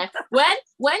mine. Yeah.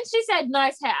 When she said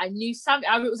nice hair, I knew something.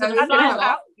 It was going to fly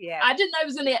off. Yeah. I didn't know it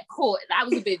was going to get caught. That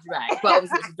was a big drag, but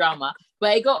obviously it's a drama.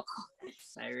 But it got caught.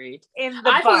 So rude. I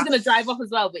thought he was going to drive off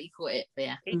as well, but he caught it. But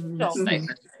yeah. No.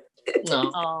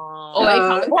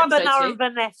 What about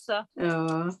Vanessa?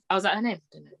 I was like, her name.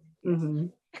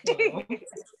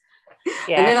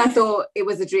 Yeah. And then I thought it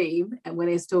was a dream, and when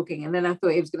he was talking, and then I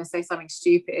thought he was going to say something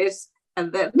stupid,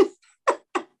 and then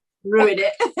ruin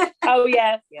it. Oh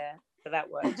yeah, so that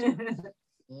worked.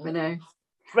 I know.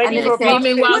 Ready for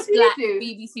Flaming Whilst Black,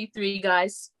 BBC Three,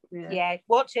 guys. Yeah,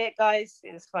 watch it, guys.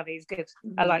 It was funny. It's good.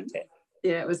 I liked it.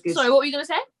 Yeah, it was good. Sorry, what were you going to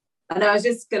say? I know. I was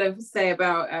just going to say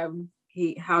about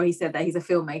how he said that he's a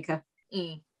filmmaker,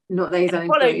 not that he's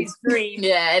followed his dream.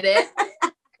 Yeah, it is.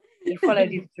 He followed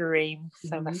his dream,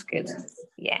 so that's good.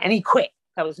 Yeah, and he quit.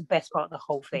 That was the best part of the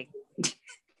whole thing.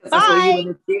 That's what you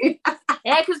wanted to do.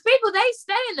 Yeah, because people, they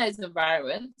stay in those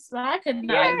environments. So I could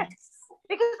know. Yeah.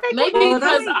 Because I'm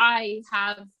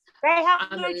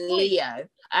no a Leo.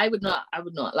 I would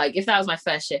not like if that was my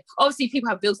first shift. Obviously, people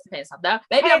have bills to pay and stuff. Now,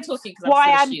 maybe I'm talking because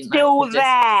I'm still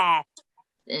there.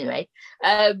 Anyway,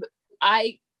 I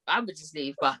would just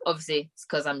leave, but obviously it's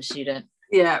because I'm a student.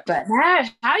 Yeah. But no,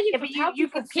 how you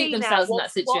can keep see themselves now in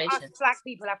that situation? What us black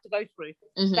people have to go through.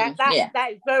 Mm-hmm.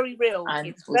 That is very real.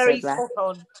 It's very black. spot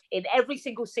on in every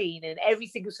single scene, in every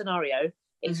single scenario.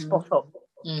 It's spot on.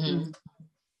 Mm-hmm.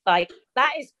 Like,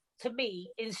 that is, to me,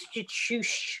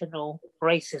 institutional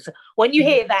racism. When you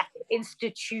hear that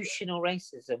institutional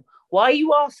racism, why are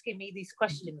you asking me these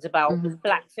questions about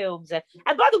black films? And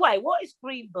by the way, what is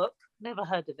Green Book? Never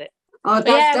heard of it. Oh,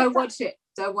 don't watch it.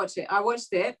 Don't watch it. I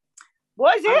watched it.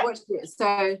 What is it? I watched it.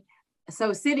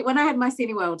 So when I had my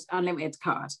Cineworld Unlimited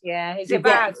card, is it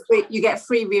bad? You get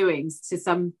free viewings to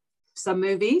some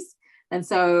movies, and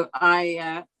so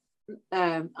I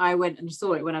went and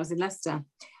saw it when I was in Leicester.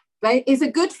 But it's a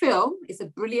good film. It's a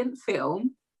brilliant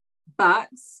film. But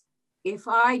if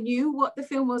I knew what the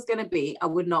film was going to be, I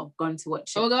would not have gone to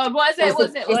watch it. Oh God, what is it? What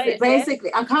is it?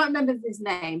 Basically, I can't remember his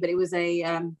name, but it was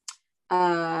a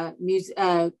music.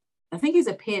 I think he's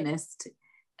a pianist,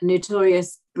 a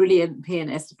notorious, brilliant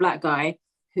pianist, black guy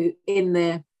who in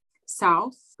the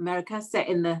South America, set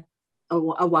in a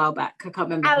while back. I can't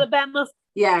remember. Alabama.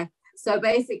 Yeah. So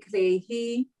basically,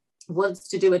 he wants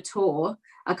to do a tour.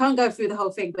 I can't go through the whole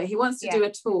thing, but he wants to do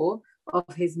a tour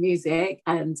of his music,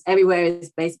 and everywhere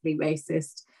is basically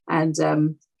racist, and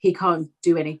he can't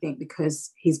do anything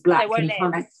because he's black.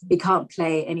 And he can't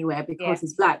play anywhere because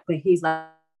he's black, but he's like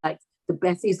the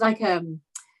best. He's like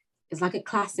it's like a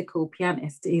classical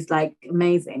pianist. He's like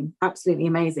amazing, absolutely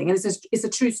amazing, and it's a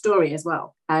true story as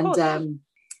well. And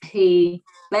he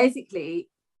basically,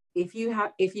 if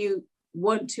you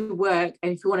want to work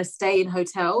and if you want to stay in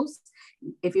hotels,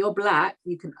 if you're black,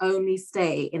 you can only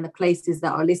stay in the places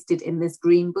that are listed in this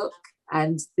Green Book.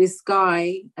 And this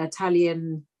guy,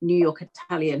 New York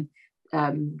Italian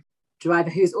driver,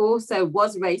 who's also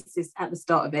was racist at the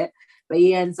start of it, but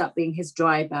he ends up being his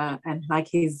driver and like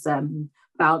his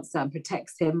bouncer, and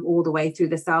protects him all the way through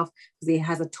the South, because he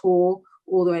has a tour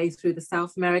all the way through the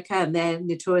South America, and they're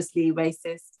notoriously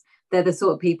racist. They're the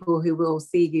sort of people who will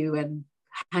see you and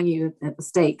hang you at the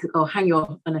stake or hang you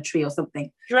on a tree or something.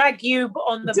 Drag you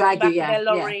on the back of their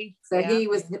lorry. Yeah. So he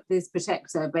was his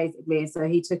protector, basically. So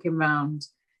he took him round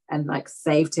and like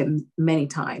saved him many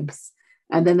times.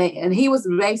 And then he was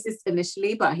racist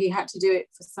initially, but he had to do it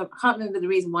for some, I can't remember the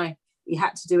reason why he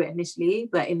had to do it initially,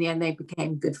 but in the end they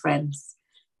became good friends,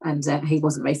 and he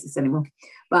wasn't racist anymore.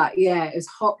 But yeah, it was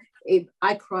hot.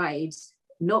 I cried,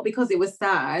 not because it was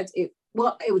sad. It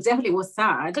definitely was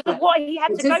sad. Because of what he had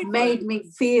to go through. It just made me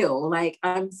feel like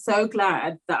I'm so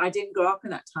glad that I didn't grow up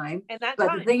in that time.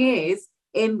 The thing is,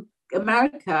 in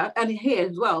America, and here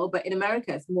as well, but in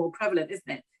America it's more prevalent, isn't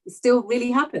it? It still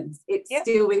really happens.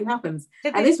 Still really happens.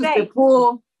 And this was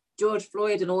before George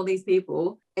Floyd and all these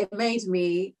people. It made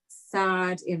me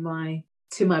sad to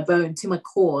my bone, to my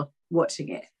core, watching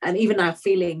it. And even now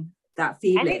feeling that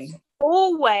feeling. And it's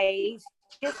always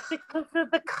just because of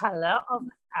the colour of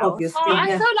obviously.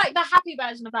 I feel like the happy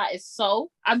version of that is Soul.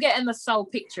 I'm getting the Soul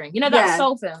picturing. You know that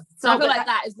Soul film? So I feel like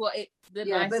that is what the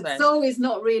nice but version. Soul is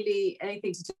not really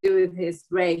anything to do with his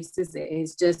race, is it?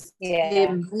 It's just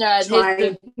him that's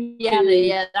why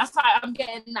I'm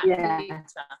getting that. Yeah.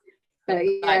 But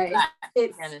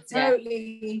it's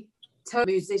totally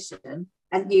musician,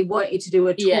 and he wanted to do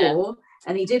a tour.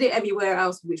 And he did it everywhere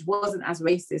else, which wasn't as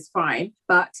racist, fine.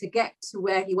 But to get to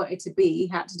where he wanted to be, he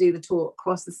had to do the tour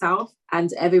across the South.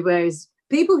 And everywhere is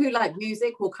people who like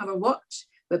music will come and watch,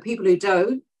 but people who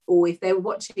don't, or if they're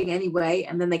watching anyway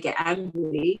and then they get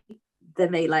angry,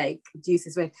 then they like use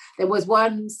his way. There was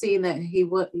one scene that he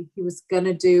was going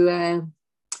to do,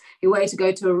 he wanted to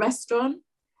go to a restaurant,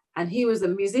 and he was a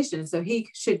musician, so he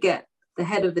should get the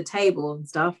head of the table and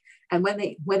stuff. And when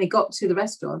they got to the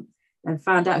restaurant and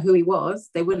found out who he was,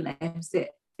 they wouldn't let him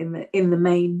sit in the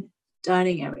main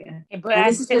dining area. And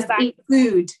this is just eat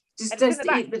food, just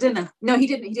eat the dinner. No, he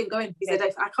didn't go in. He said,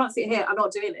 I can't sit here, I'm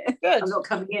not doing it. Good. I'm not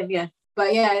coming in.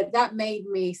 But that made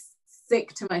me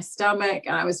sick to my stomach,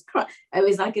 and I was crying. I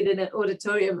was like in an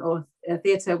auditorium or a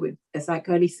theatre with it's like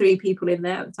only 3 people in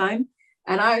there at the time,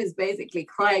 and I was basically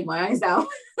crying my eyes out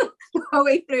the whole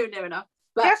way through, near enough.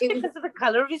 But just because of the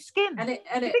colour of his skin. And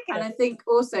I think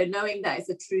also knowing that it's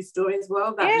a true story as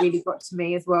well, that really got to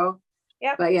me as well.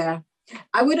 Yeah. But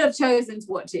I would have chosen to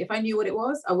watch it. If I knew what it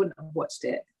was, I wouldn't have watched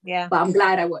it. Yeah. But I'm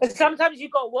glad I watched it. Sometimes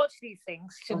you've got to watch these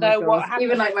things to know what happens.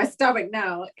 Even like my stomach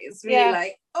now, it's really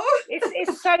like, oh.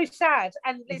 It's so sad.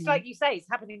 And it's like you say, it's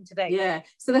happening today. Yeah.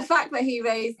 So the fact that he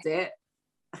raised it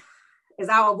is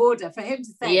out of order for him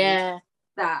to say. Yeah.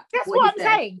 That's what I'm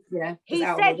saying. Yeah, he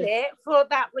said it for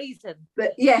that reason.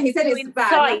 But he said it's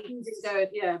bad.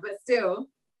 But still.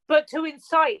 But to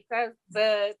incite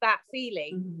that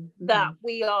feeling that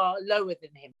we are lower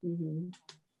than him.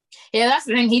 Yeah, that's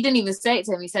the thing. He didn't even say it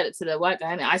to him. He said it to the white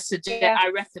guy. And I suggest, I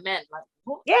recommend. Like,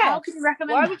 what? Yeah. How can you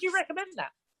recommend? Why that? would you recommend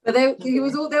that? But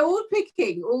they're all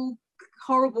picking all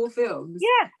horrible films.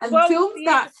 Yeah, and 12 films Years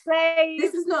that a Slave.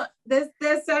 this is not.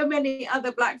 There's so many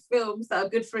other black films that are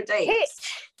good for a date.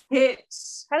 Hitch.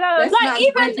 Hello. Best Like Man's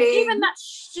even Wedding. that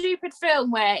stupid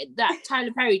film where that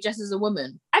Tyler Perry dressed as a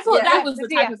woman. I thought that was the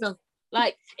type of film.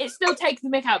 Like, it still takes the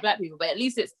mick out of black people, but at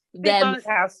least it's Big them. Mama's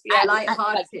House. Yeah.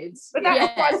 Light-hearted. But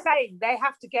that's what I'm saying. They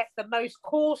have to get the most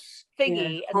coarse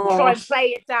thingy and try and play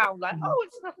it down like, oh,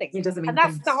 it's nothing. It doesn't mean and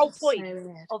that's things. the whole point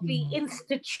of the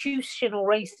institutional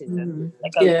racism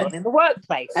that goes on in the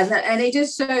workplace. And it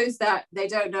just shows that they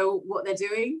don't know what they're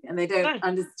doing and they don't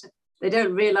understand. They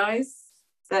don't realise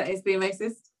that it's being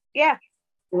racist. Yeah.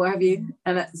 Or what have you.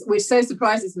 And which so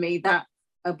surprises me that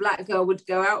a black girl would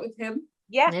go out with him.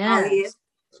 Yeah.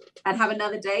 And have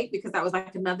another date, because that was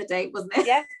like another date, wasn't it?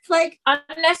 Yeah. Like,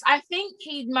 unless I think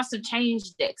he must have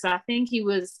changed it, because I think he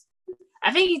didn't.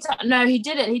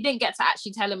 He didn't get to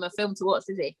actually tell him a film to watch,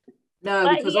 did he? No,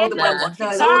 because all the ones.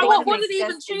 What did he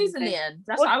even choose in the end?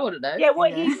 That's what I want to know. Yeah,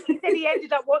 he said he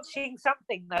ended up watching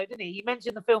something though, didn't he? He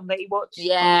mentioned the film that he watched.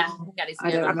 Yeah, I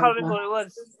can't remember what it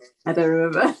was. I don't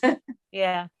remember.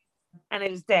 Yeah, and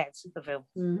it was dead. The film,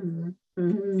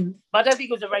 but I don't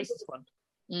think it was a racist one.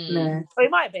 No, or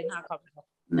it might have been. I can't remember.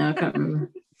 No, I can't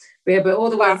remember. But all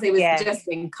the ones he was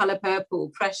suggesting, Colour Purple,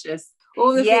 Precious,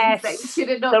 all the things that you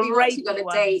should not be watching on a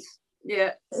date.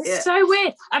 Yeah, it's so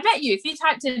weird. I bet you if you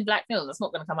typed in black film, that's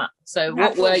not going to come up. So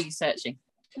what were you searching?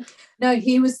 No,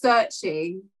 he was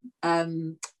searching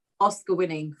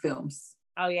Oscar-winning films.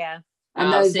 Oh yeah,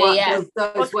 and those were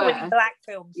Oscar-winning black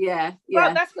films. Yeah.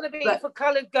 Well, that's going to be for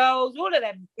coloured girls, all of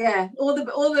them. Yeah, all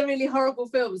the really horrible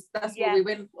films. That's what we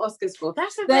win Oscars for.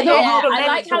 That's the thing. I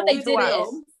like how they did it,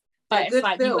 but it's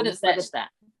like you wouldn't search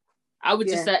that. I would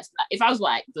just search that if I was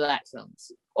like black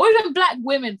films. Or even black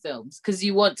women films, because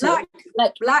you want to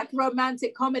black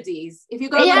romantic comedies. If you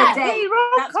go on a date,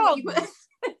 that's what you does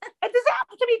it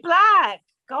have to be black?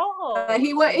 God,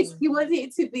 he wanted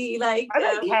it to be like. I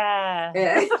don't care.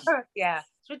 Yeah, yeah,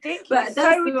 it's ridiculous. But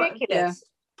so ridiculous.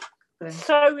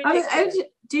 So ridiculous.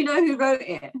 Do you know who wrote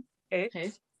it?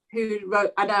 Who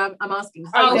wrote? And I'm asking.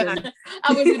 I was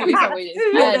going to be somebody.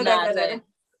 No.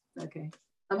 Okay.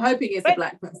 I'm hoping it's a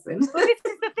black person. Well, this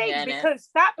is the thing, because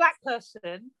that black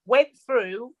person went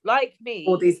through, like me,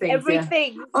 all these things,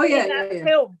 everything in that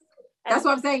film. That's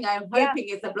what I'm saying. I'm hoping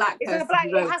it's a black person.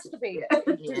 It has to be.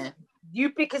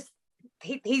 Because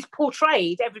he's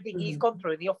portrayed everything he's gone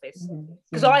through in the office.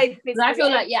 Because I feel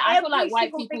like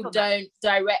white people don't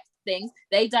direct things.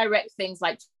 They direct things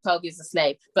like 12 Years a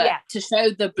Slave, but to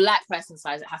show the black person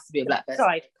side, it has to be a black person.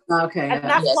 Okay, and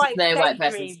that's why no white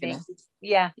person's gonna.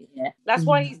 Yeah, that's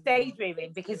why he's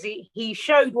daydreaming, because he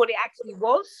showed what it actually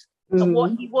was and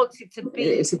what he wants it to be.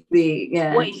 What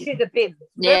it should have been.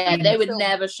 Yeah, they would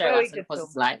never show us in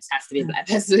positive light. It has to be a black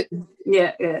person.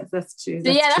 Yeah, that's true.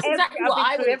 So that's exactly what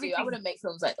I would do. I wouldn't make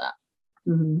films like that.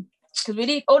 Because we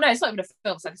need. Oh no, it's not even a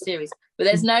film; it's like a series. But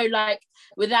there's no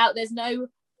there's no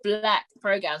black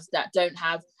programs that don't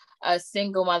have a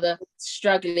single mother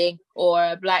struggling or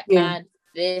a black man.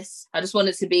 I just want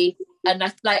it to be, and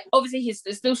like obviously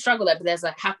there's still struggle there, but there's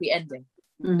a happy ending.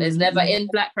 There's never in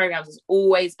black programs. There's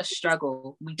always a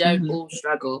struggle. We don't all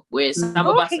struggle. Some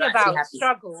of us are about happy.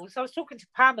 Struggles. I was talking to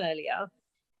Pam earlier,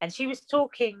 and she was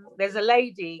talking. There's a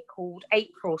lady called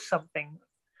April something.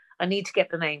 I need to get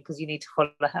the name because you need to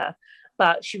follow her.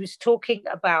 But she was talking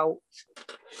about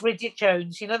Bridget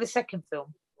Jones. You know the second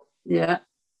film. Yeah.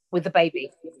 With the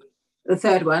baby. The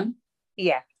third one.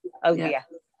 Yeah. Oh yeah.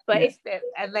 But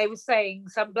and they were saying,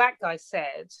 some black guy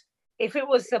said, if it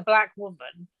was a black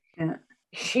woman,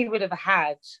 she would have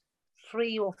had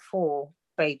 3 or 4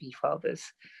 baby fathers,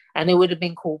 and it would have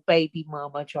been called Baby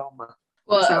Mama Jama.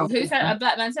 Well, who said a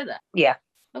black man said that? Yeah,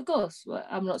 of course. Well,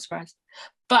 I'm not surprised.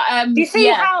 But do you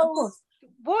see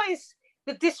what is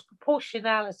the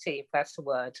disproportionality, if that's the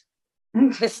word?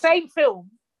 The same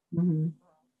film.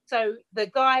 So the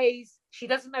guys, she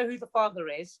doesn't know who the father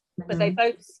is, but they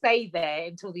both stay there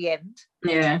until the end.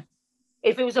 Yeah.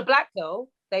 If it was a black girl,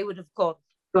 they would have gone.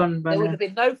 There would have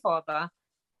been no father.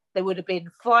 There would have been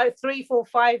 5, 3, 4,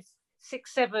 5,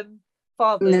 6, 7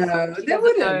 fathers. No, there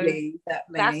wouldn't be that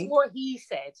many. That's what he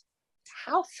said.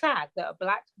 How sad that a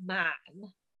black man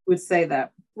would say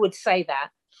that.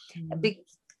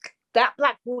 That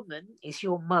black woman is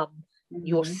your mum,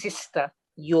 your sister,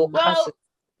 your cousin,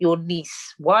 your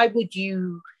niece. Why would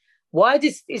you?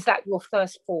 Is that your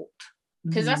first thought?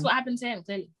 Because that's what happened to him,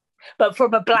 clearly. But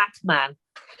from a black man.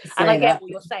 And I get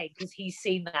what you're saying, because he's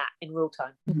seen that in real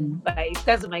time. But it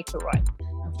doesn't make it right.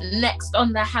 Next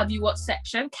on the Have You Watched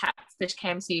section, Catfish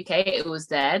came to UK. It was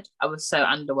dead. I was so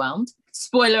underwhelmed.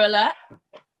 Spoiler alert.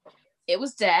 It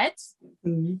was dead.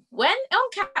 Mm. When on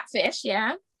Catfish,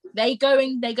 they go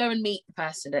and meet the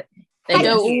person. They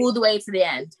go all the way to the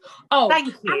end. Oh, Thank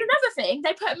you. and another thing,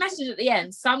 they put a message at the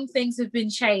end. Some things have been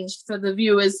changed for the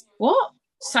viewers. What?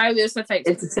 So it was perfect.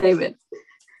 Entertainment.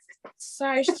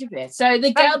 So stupid. So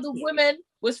the woman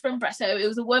was from Brighton. So it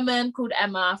was a woman called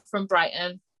Emma from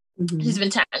Brighton. Mm-hmm. She's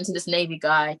been chatting to this Navy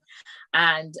guy,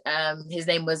 and his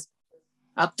name was,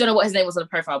 I don't know what his name was on the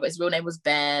profile, but his real name was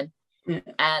Ben. Yeah.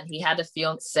 And he had a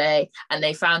fiance, and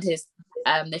they found his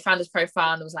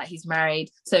profile, and it was like he's married.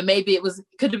 So maybe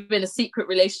could have been a secret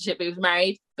relationship. He was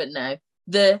married, but no.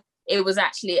 It was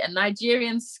actually a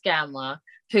Nigerian scammer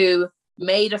who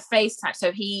made a FaceTime.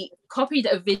 So he copied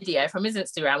a video from his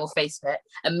Instagram or Facebook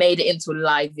and made it into a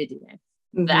live video.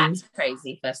 Mm-hmm. That's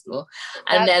crazy, first of all.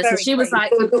 And then so she was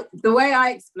like, the way I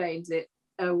explained it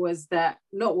was that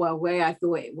way I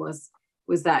thought it was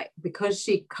that because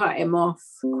she cut him off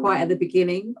quite at the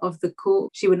beginning of the call,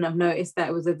 she wouldn't have noticed that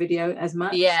it was a video as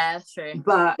much. Yeah, true.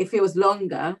 But if it was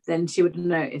longer, then she would have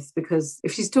noticed, because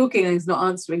if she's talking and he's not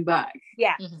answering back,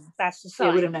 that's the sign.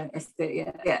 She would have noticed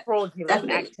it. Yeah. Fraudulent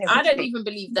activity. I don't even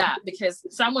believe that, because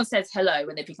someone says hello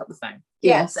when they pick up the phone.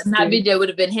 Yes. And that video would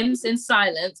have been him in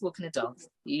silence walking a dog.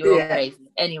 You're crazy.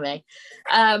 Anyway,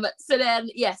 so then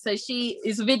so she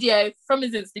is a video from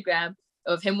his Instagram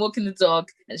of him walking the dog,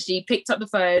 and she picked up the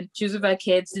phone. She was with her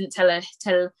kids, didn't tell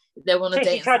they want a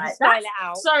date. She tried to style it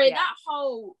out. Sorry, that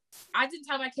whole, I didn't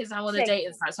tell my kids I want a date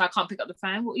inside, so I can't pick up the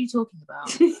phone. What are you talking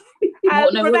about?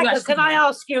 Rebecca, can I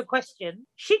ask you a question?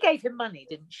 She gave him money,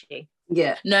 didn't she?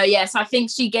 Yeah. No, yes, I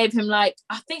think she gave him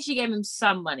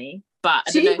some money, but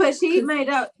she made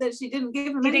out that she didn't give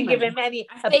him any. Give him any.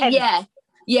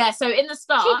 Yeah. So in the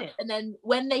start, and then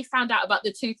when they found out about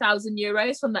the 2,000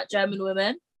 euros from that German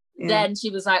woman. Yeah. Then she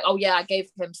was like, "Oh yeah, I gave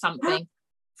him something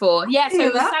for so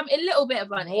it was a little bit of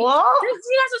money." What? You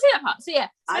guys will see that part. So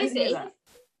basically,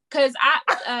 because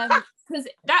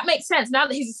that makes sense. Now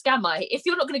that he's a scammer, if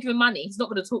you're not going to give him money, he's not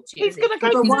going to talk to you. He's going to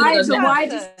go. But why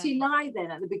did she lie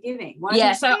then at the beginning?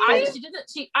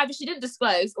 Either she didn't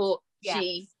disclose, or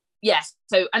she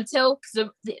So until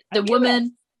the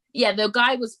woman, the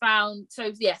guy was found.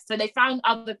 So they found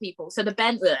other people. So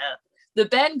the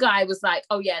Ben guy was like,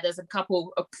 oh yeah, there's a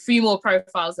few more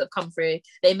profiles that have come through.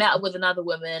 They met up with another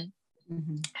woman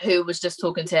who was just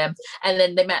talking to him. And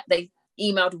then they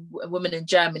emailed a woman in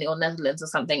Germany or Netherlands or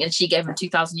something, and she gave him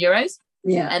 2,000 euros.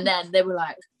 Yeah. And then they were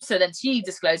like, so then she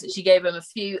disclosed that she gave him a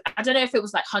few, I don't know if it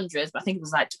was like hundreds, but I think it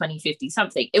was like 20, 50,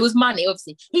 something. It was money,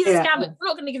 obviously. He's a scammer. You're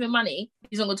not going to give him money.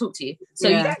 He's not going to talk to you. So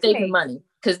you gave him money,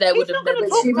 because there would have been.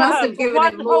 She must have given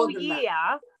him more than year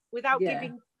that. Without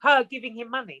giving him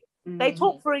money. Mm. They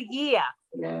talked for a year.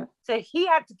 Yeah. So she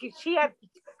had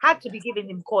to be giving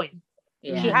him coin.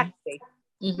 Yeah. She had to be.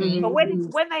 Mm-hmm. But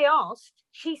when they asked,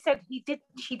 she said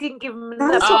she didn't give him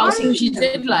enough. So she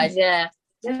did lie,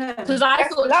 because I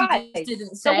thought she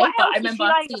didn't say, but I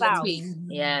remember seeing the tweet.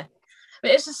 Yeah. But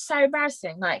it's just so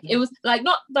embarrassing. Like, it was like,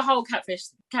 not the whole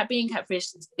being catfish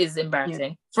is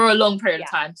embarrassing for a long period of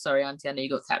time. Sorry, Auntie, I know you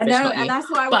got catfish. And that's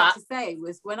what I wanted to say,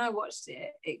 was when I watched it,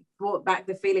 it brought back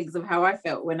the feelings of how I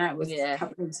felt when it was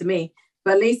happening to me.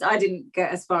 But at least I didn't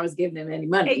get as far as giving him any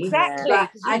money. Exactly.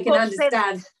 But I can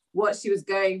understand what she was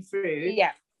going through.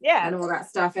 Yeah. And all that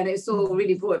stuff. And it sort of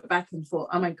really brought it back and thought,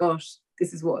 oh my gosh,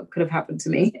 this is what could have happened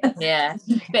to me. Yeah.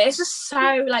 But it's just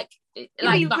so like you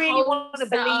really want to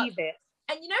believe it.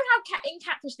 And you know how in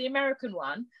Catfish, the American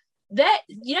one,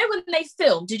 when they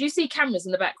filmed, did you see cameras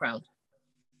in the background?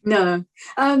 No.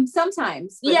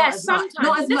 Sometimes. Sometimes.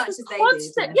 Not as much as they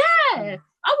did. Yeah.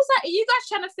 I was like, are you guys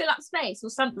trying to fill up space or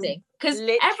something? Because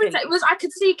every time I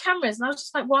could see cameras, and I was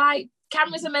just like, why?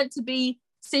 Cameras are meant to be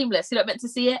seamless. You're not meant to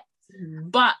see it.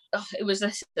 But it was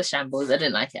a shambles. I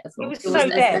didn't like it at all. It was so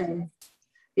dead.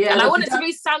 Yeah. And I want it to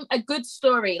be a good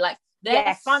story. Like,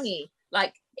 they're funny.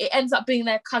 Like, it ends up being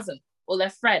their cousin or their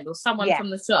friend or someone from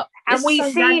the shop. And we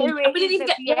see who it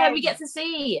is. We get to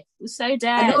see. It was so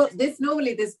dead.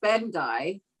 Normally this Ben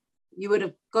guy, you would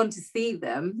have gone to see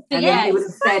them, and then he would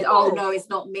have said, oh no, it's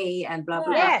not me, and blah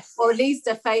blah blah. Or at least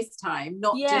a FaceTime,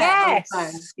 not just on the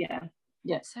phone.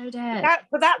 Yeah. So dead.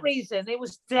 For that reason, it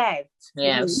was dead.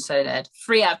 Yeah, it was so dead.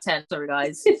 3 out of 10. Sorry,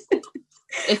 guys.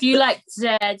 If you like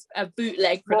dead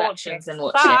bootleg productions, then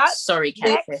watch it. Sorry,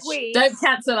 Catfish. Don't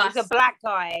cancel us. There's a black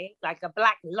guy, like a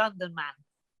black London man,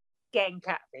 getting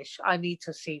catfish. I need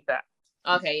to see that.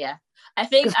 Okay, yeah. I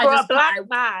think for a black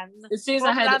man, as soon as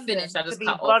I heard it finished, I just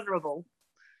cut off. Vulnerable.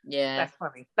 Yeah, that's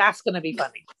funny. That's going to be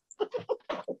funny.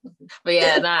 But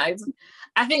yeah, no,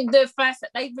 I think they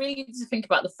really need to think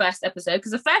about the first episode,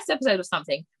 because the first episode of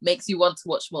something makes you want to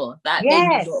watch more. That made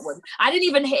me not want. I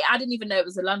didn't even know it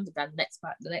was a London band.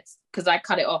 The next, because I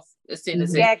cut it off as soon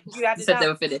as it said they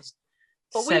were finished.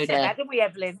 But we said that, didn't we,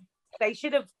 Evelyn? They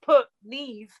should have put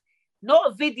Neve,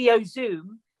 not a video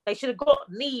Zoom. They should have got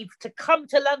Neve to come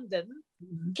to London.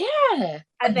 Yeah,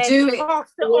 and then do it on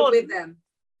with them.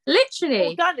 Literally,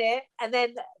 all done it, and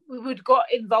then we would have got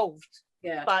involved.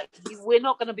 Yeah, but we're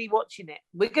not going to be watching it.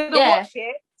 We're going to watch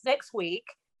it next week.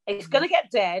 It's going to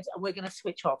get dead, and we're going to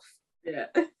switch off. Yeah,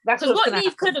 that's what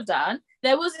Neve could have done.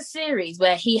 There was a series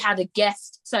where he had a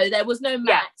guest, so there was no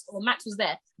Max, or Max was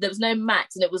there. There was no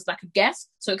Max, and it was like a guest,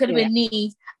 so it could have been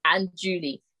Neve and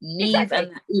Julie. Neve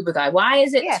and that Uber guy. Why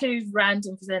is it two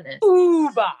random presenters?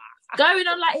 Uber going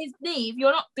on like his Neve.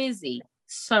 You're not busy.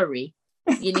 Sorry,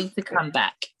 you need to come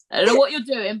back. I don't know what you're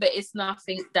doing, but it's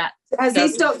nothing that. Has he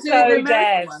stopped doing the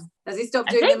American one? Has he stopped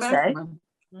doing the American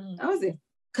one? Oh, has he?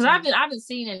 Because I haven't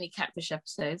seen any Catfish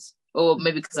episodes, or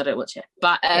maybe because I don't watch it.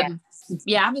 But I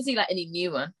haven't seen like any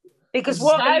new one. Because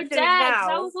what so dead.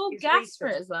 I was all gassed for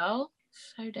it as well.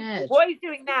 So dead. What he's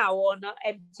doing now on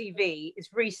MTV is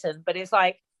recent, but it's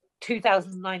like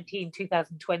 2019,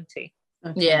 2020.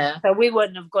 Okay. Yeah. So we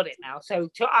wouldn't have got it now. So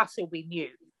to us, it'll be new.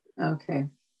 Okay.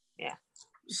 Yeah.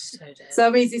 So dead. So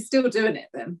that means he's still doing it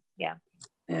then? Yeah.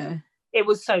 Yeah. It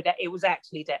was so dead. It was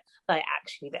actually dead. Like,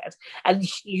 actually dead. And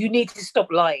you need to stop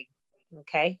lying,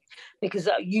 okay? Because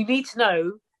you need to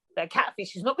know that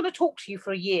Catfish is not going to talk to you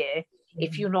for a year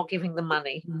if you're not giving them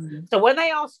money. Mm-hmm. So when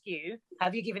they ask you,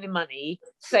 have you given him money?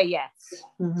 Say yes.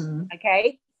 Mm-hmm.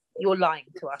 Okay? You're lying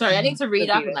to us. Sorry, I need to read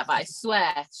up on that, but I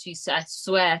swear she said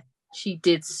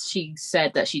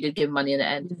that she did give money in the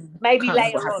end. Maybe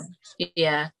later on.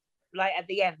 Yeah. Like at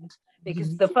the end.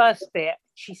 Because the first bit,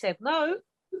 she said, no,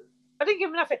 I didn't give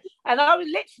him nothing. And I was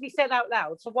literally said out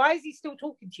loud, so why is he still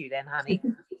talking to you then, honey?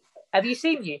 Have you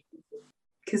seen you?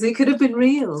 Because it could have been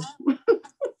real.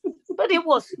 But it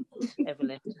wasn't,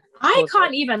 Evelyn. I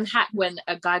can't even hack when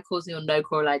a guy calls me on no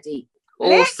call ID. Or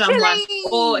literally. Someone,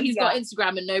 or he's got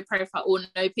Instagram and no profile or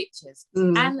no pictures.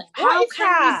 And how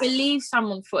can you believe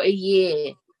someone for a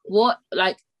year? What,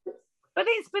 like? But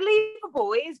it's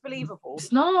believable. It is believable.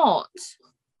 It's not.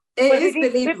 It is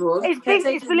believable.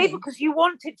 It's believable because you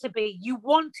want it to be. You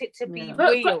want it to be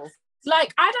real. But,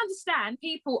 like, I'd understand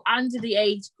people under the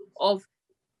age of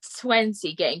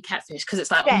 20 getting catfish because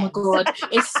it's like, oh my God,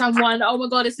 it's someone. Oh my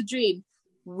God, it's a dream.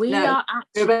 We are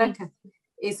actually. Rebecca,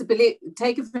 it's a belief.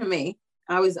 Take it from me.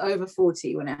 I was over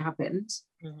 40 when it happened.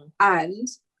 Mm-hmm. And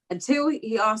until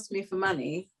he asked me for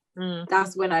money,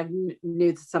 that's when I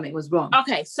knew that something was wrong.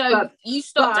 Okay, so you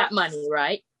stopped that money,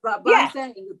 right? But I'm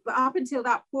saying, but up until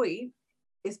that point,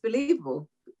 it's believable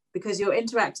because you're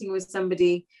interacting with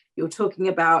somebody, you're talking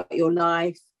about your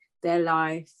life, their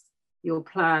life, your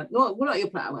plan. Not your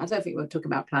plan. I don't think we're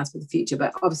talking about plans for the future,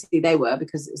 but obviously they were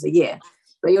because it was a year.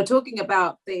 But you're talking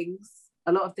about things,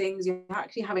 a lot of things. You're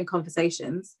actually having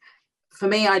conversations. For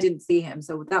me, I didn't see him,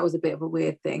 so that was a bit of a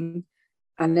weird thing.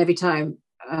 And every time,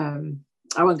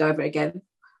 I won't go over it again.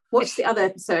 Watch the other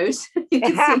episode. You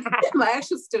can see my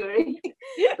actual story.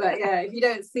 But yeah, if you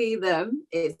don't see them,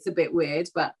 it's a bit weird.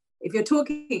 But if you're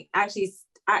talking, actually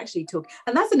talk,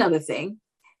 and that's another thing.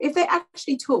 If they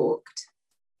actually talked,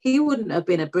 he wouldn't have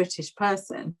been a British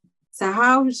person. So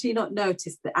how would she not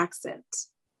notice the accent?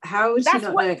 How would she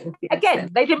not know? Again,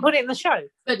 they didn't put it in the show.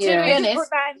 But to be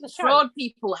honest, fraud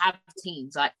people have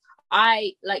teams. Like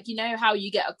you know how you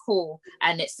get a call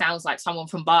and it sounds like someone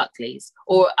from Barclays,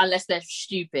 or unless they're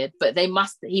stupid, but he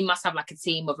must have like a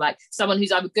team of like someone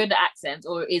who's either good at accents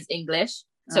or is English.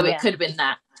 So it could have been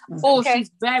that. Or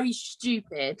she's very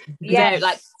stupid. Yeah,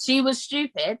 like she was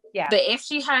stupid. Yeah. But if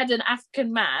she had an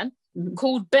African man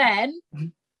called Ben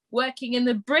working in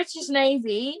the British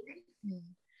Navy,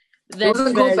 it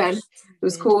wasn't called Ben. It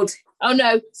was called. Oh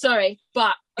no, sorry,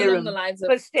 but along the lines of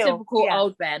typical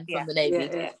old Ben from the Navy.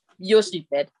 Yeah. You're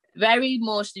stupid. Very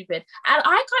more stupid. And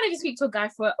I can't even speak to a guy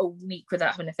for a week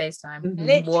without having a FaceTime.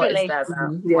 Literally. What is that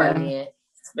about? 1 year.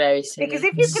 It's very silly. Because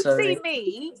if you can see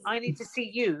me, I need to see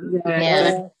you.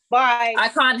 Yeah. Bye. I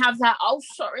can't have that. Oh,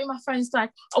 sorry, my phone's died.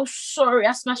 Oh, sorry,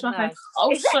 I smashed my phone.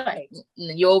 Oh, sorry.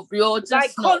 You're just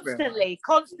like constantly.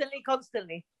 Come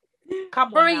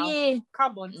on for a year.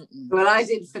 Come on. Well, I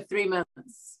did for 3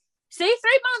 months. See,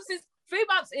 3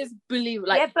 months is believable.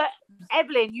 Like, yeah, but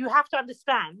Evelyn, you have to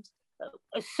understand.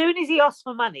 As soon as he asks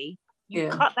for money, you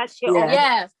cut that shit off.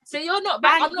 Yeah. So you're not.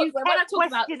 When I talk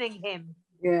questioning him.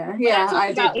 Yeah.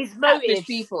 I did. His motive.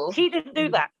 People. He didn't do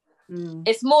that.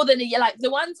 It's more than a year. Like the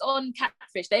ones on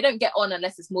Catfish, they don't get on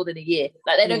unless it's more than a year.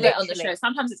 Like they don't get on the show.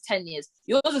 Sometimes it's 10 years.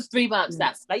 Yours is 3 months.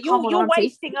 That's like you're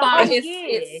wasting a whole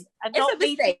year and not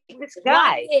meeting this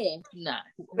guy. No.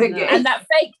 And that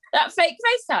fake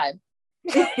FaceTime.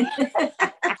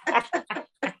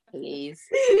 Please.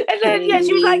 And then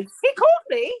she was like, he called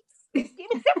me. It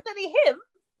was definitely him.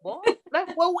 What?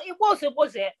 Well, it wasn't,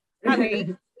 was it,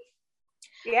 honey?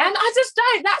 Yeah. And I just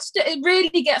don't. It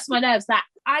really gets my nerves that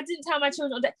I didn't tell my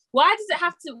children. Why do you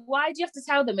have to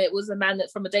tell them it was a man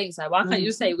that's from a dating site? Why can't you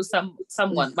just say it was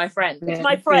someone, my friend? It's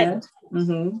my friend. Yeah.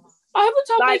 Mm-hmm. I haven't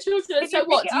told my children. So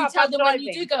what? Do you tell them when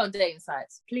you do go on dating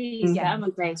sites? Please. Yeah, I'm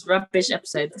a rubbish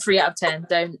episode. 3 out of 10.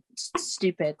 Don't.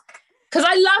 Stupid. Because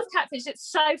I love Catfish. It's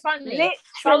so funny.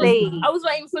 Literally. I was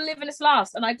waiting for Living This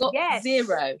Last and I got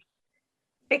 0.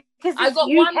 Because I got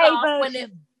one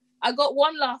laugh I got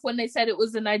one laugh when they said it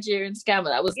was a Nigerian scammer.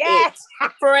 That was it.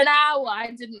 For an hour, I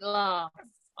didn't laugh,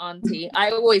 Auntie. I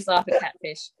always laugh at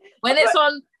Catfish. When it's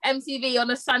on MTV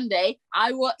on a Sunday,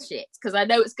 I watch it because I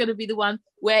know it's going to be the one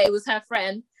where it was her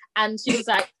friend and she was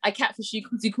like, I catfish you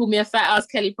because you called me a fat ass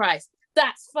Kelly Price.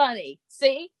 That's funny.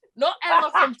 See? Not Emma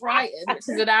from Brighton, which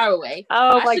is an hour away.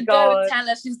 Oh I should go God. and tell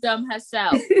her she's dumb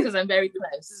herself because I'm very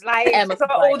close. It's like Emma from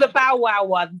all the Bow Wow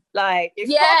one. Like, it's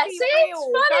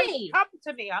it's funny. Don't come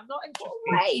to me. I'm not interested.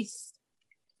 Race.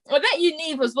 I bet you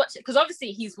Neve was watching because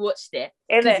obviously he's watched it.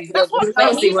 That's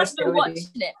what he must have been watching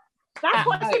it. That's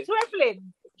what I said to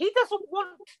Evelyn. He doesn't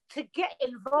want to get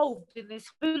involved in this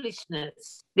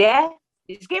foolishness. Yeah?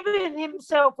 He's giving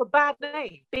himself a bad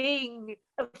name, being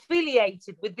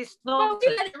affiliated with this nonsense.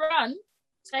 Well, he let it run.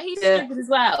 So he's stupid as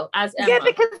well as Emma. Yeah,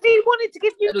 because he wanted to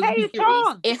give UK a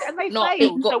chance, and they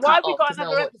failed. So why have we got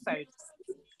another episode?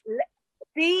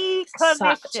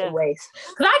 Such a waste.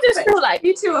 Because I just feel like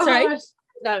you two are hard.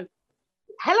 No.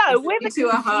 Hello, we're the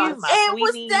consumer. It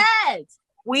was dead.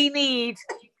 We need.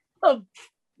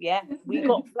 We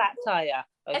got flat tire.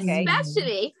 Okay.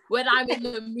 Especially when I'm in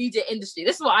the media industry.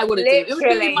 This is what I would do. It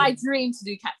would be my dream to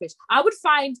do Catfish. I would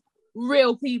find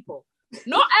real people.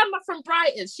 Not Emma from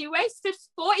Brighton. She wasted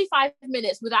 45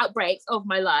 minutes without breaks of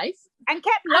my life. And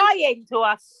kept lying to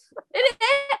us.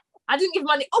 I didn't give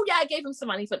money. Oh yeah, I gave him some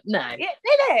money, but no. Yeah, did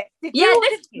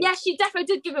it? Yeah, she definitely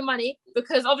did give him money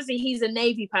because obviously he's a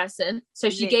Navy person. So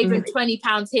she gave him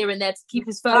 £20 here and there to keep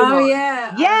his phone on. Oh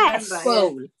yeah. Yes.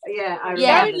 Full. Yeah, I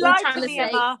remember. Don't lie to me,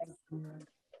 Emma.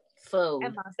 Full.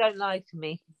 Emma, don't lie to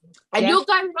me. And you're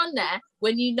going on there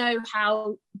when you know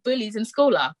how bullies in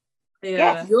school are.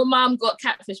 Yeah. Your mum got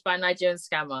catfished by a Nigerian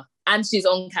scammer and she's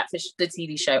on Catfish, the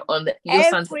TV show. Your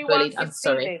son's bullied. I'm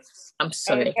sorry.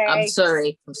 Okay.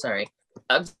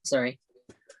 I'm sorry.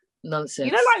 Nonsense.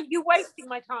 You know, like, you're wasting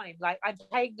my time. Like, I'm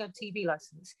paying a TV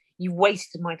license. You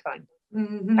wasted my time.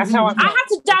 That's how I had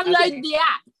to download the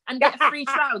app and get a free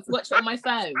trial to watch it on my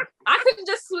phone. I couldn't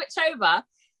just switch over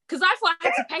because I thought I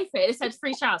had to pay for it. It said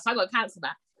free trial, so I got to cancel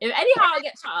that. If anyhow I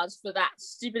get charged for that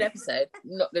stupid episode,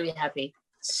 I'm not going to be happy.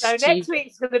 So next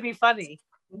week's going to be funny.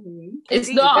 It's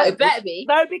not. It better be.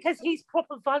 No, because he's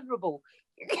proper vulnerable.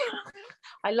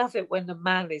 I love it when the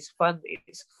man is funny.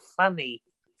 It's funny.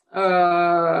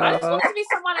 I just want to be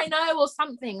someone I know or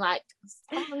something like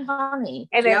something funny.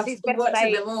 And then he's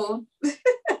watching them all.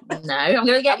 No, I'm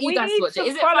going to get you guys to watch it.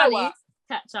 Is it funny?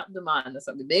 Catch up demand or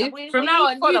something, dude. From now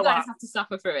on, you guys have to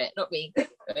suffer through it, not me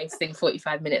wasting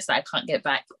 45 minutes that I can't get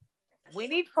back. We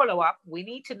need follow-up. We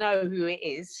need to know who it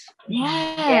is.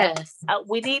 Yes.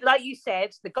 We need, like you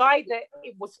said, the guy that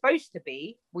it was supposed to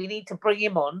be, we need to bring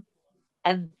him on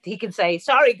and he can say,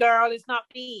 sorry, girl, it's not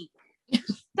me.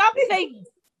 Something,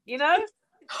 you know?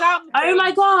 Something. Oh,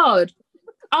 my God.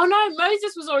 Oh, no,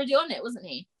 Moses was already on it, wasn't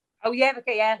he? Oh, yeah,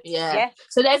 okay, yeah.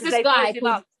 So there's this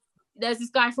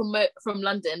guy from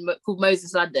London called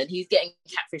Moses London. He's getting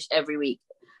catfished every week.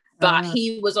 But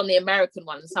he was on the American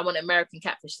one. Someone American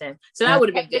catfished him. So that would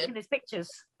have been good. Taking his pictures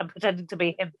and pretending to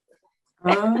be him.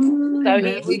 So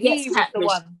he gets catfished the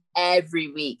one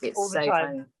every week. It's all so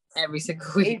funny. Every single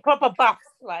week. He's proper buff.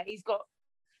 Like, he's got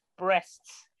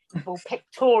breasts, or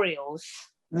pectorials.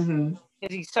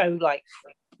 Because he's so, like,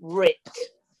 ripped.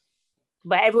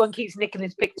 But everyone keeps nicking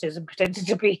his pictures and pretending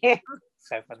to be him.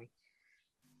 So funny.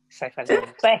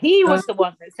 But he was the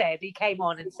one that said, he came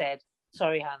on and said,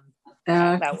 sorry, hun. So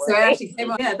actually came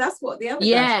on. Yeah, that's what the other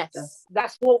guy does.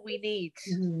 That's what we need.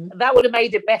 That would have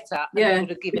made it better. Yeah,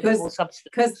 would have given it more substance.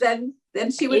 Because then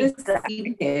she would have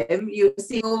seen him. You would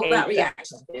see all that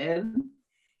reaction, and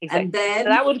then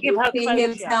that would give her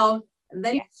him tell, and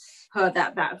then her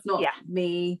that that's not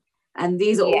me, and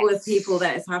these are all the people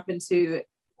that has happened to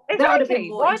That would have been Exactly.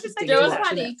 more Why did interesting. they It do was that?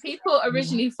 funny. People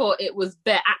originally thought it was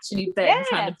actually Ben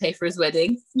trying to pay for his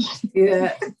wedding.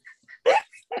 Yeah.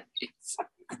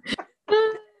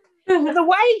 And the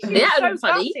way she Yeah, it was was so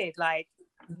funny. gutted, like,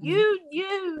 you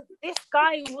knew this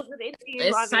guy wasn't into you.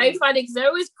 It's so honey. funny because they're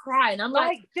always crying. I'm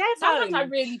like, Demo. sometimes I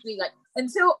really do like,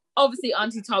 until obviously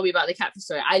Auntie told me about the catfish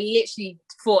story, I literally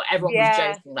thought everyone was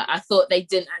joking. Like, I thought they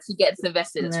didn't actually get this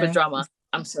invested. It's for drama.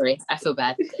 I'm sorry, I feel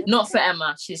bad. Not for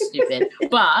Emma, she's stupid.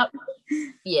 But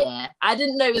yeah, I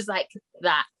didn't know it was like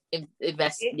that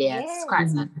invested. Yeah, it's quite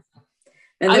sad.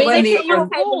 And I then mean, when if the, you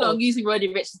came along using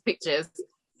Roddy Rich's pictures,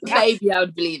 maybe I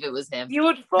would believe it was him. You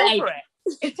would fall for it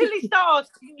until he starts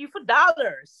asking you for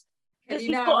dollars. Because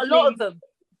he's got a lot of them.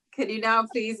 Can you now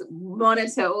please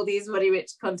monitor all these Roddy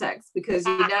Rich contacts, because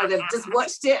you know they've just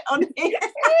watched it on here.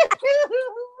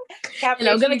 And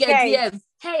I'm gonna get a DM.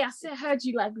 Hey, I heard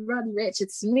you like Roddy Rich.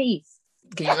 It's me.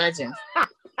 Can you imagine?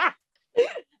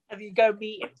 And you go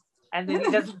meet him, and then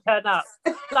he doesn't turn up.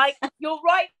 Like, you're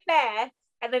right there,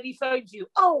 and then he phones you.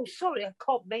 Oh, sorry, I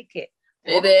can't make it.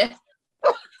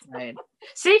 Right.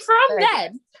 See, from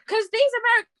then, because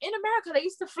in America they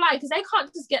used to fly because they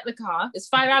can't just get the car. It's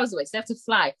 5 hours away, so they have to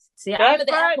fly. See, I'm at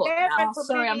the airport. From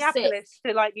sorry, I'm sick. Minneapolis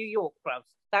to like New York, bro.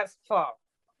 That's far.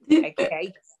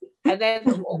 Okay. And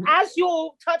then as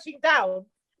you're touching down,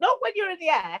 not when you're in the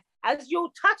air, as you're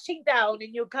touching down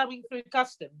and you're coming through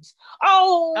customs.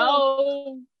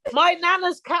 Oh, my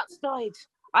nana's cat's died.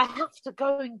 I have to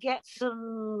go and get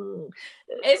some.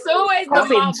 It's always the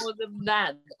mum or the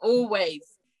nan, always.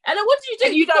 And then what do you do?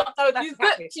 And you don't know that. You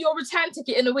booked your return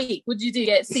ticket in a week. Would you do?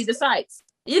 Get to see the sights?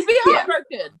 You'd be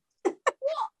heartbroken. What?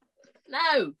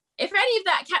 No. If any of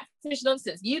that catfish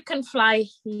nonsense, you can fly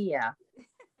here.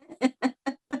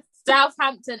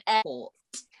 Southampton Airport.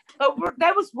 But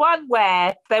there was one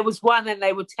and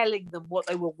they were telling them what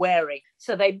they were wearing.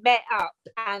 So they met up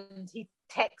and he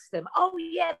texted them, oh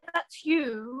yeah, that's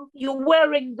you. You're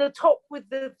wearing the top with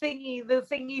the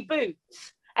thingy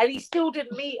boots. And he still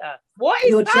didn't meet her. What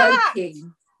is that? You're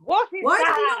joking. What is Why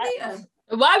that? did you not meet her?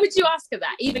 Why would you ask her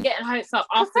that? Even getting hopes up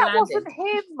after that landing. wasn't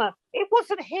him. It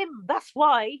wasn't him. That's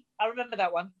why. I remember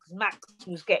that one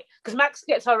because Max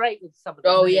gets irate with somebody.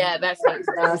 Oh yeah, that's right.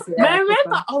 I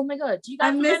remember. Oh my god, do you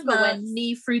guys remember when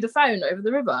Neve threw the phone over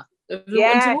the river?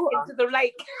 Into the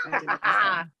lake.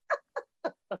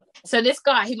 So this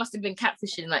guy, he must have been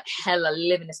catfishing like hella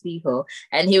living people,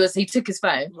 and he took his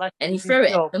phone and he threw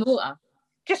it in the water.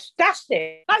 Just dashed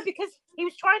it. No, because he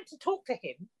was trying to talk to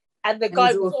him, and the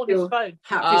guy was on his phone.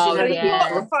 So he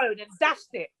got the phone and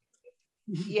dashed it.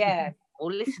 Yeah.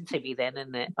 Well, listen to me then,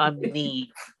 isn't it? I'm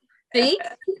Neve. See?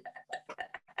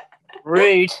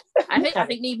 Rude. I think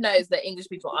Neve knows that English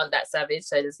people aren't that savage,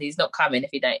 so he's not coming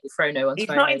if he don't throw no one's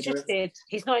phone. He's not interested.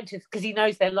 He's not interested because he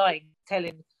knows they're lying,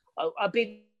 telling, oh, I've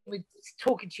been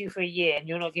talking to you for a year and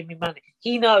you're not giving me money.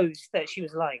 He knows that she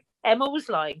was lying. Emma was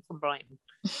lying from Brighton.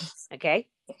 Okay?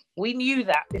 We knew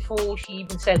that before she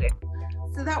even said it.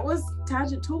 So that was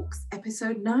Tangent Talks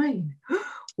episode 9.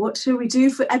 What should we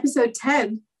do for episode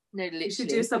 10? No, literally. We should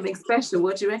do something special.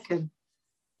 What do you reckon?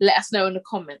 Let us know in the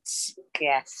comments.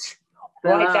 Yes.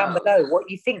 Write down below what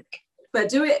you think. But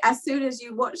do it as soon as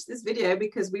you watch this video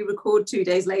because we record 2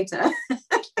 days later.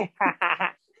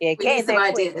 Yeah, we need some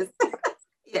ideas.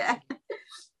 Yeah.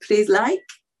 Please like,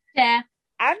 share,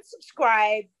 and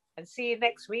subscribe. And see you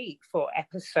next week for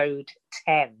episode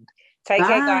 10. Take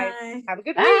care, guys. Have a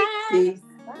good week. Peace.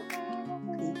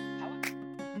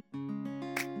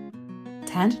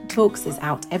 Tangent Talks is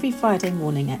out every Friday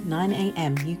morning at 9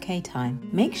 a.m. UK time.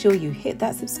 Make sure you hit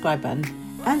that subscribe button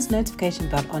and notification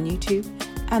bell on YouTube.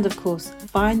 And of course,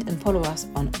 find and follow us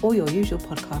on all your usual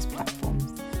podcast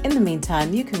platforms. In the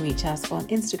meantime, you can reach us on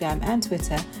Instagram and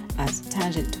Twitter at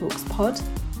Tangent Talks Pod,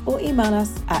 or email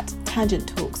us at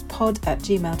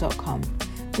tangenttalkspod@gmail.com.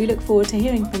 We look forward to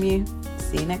hearing from you.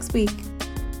 See you next week.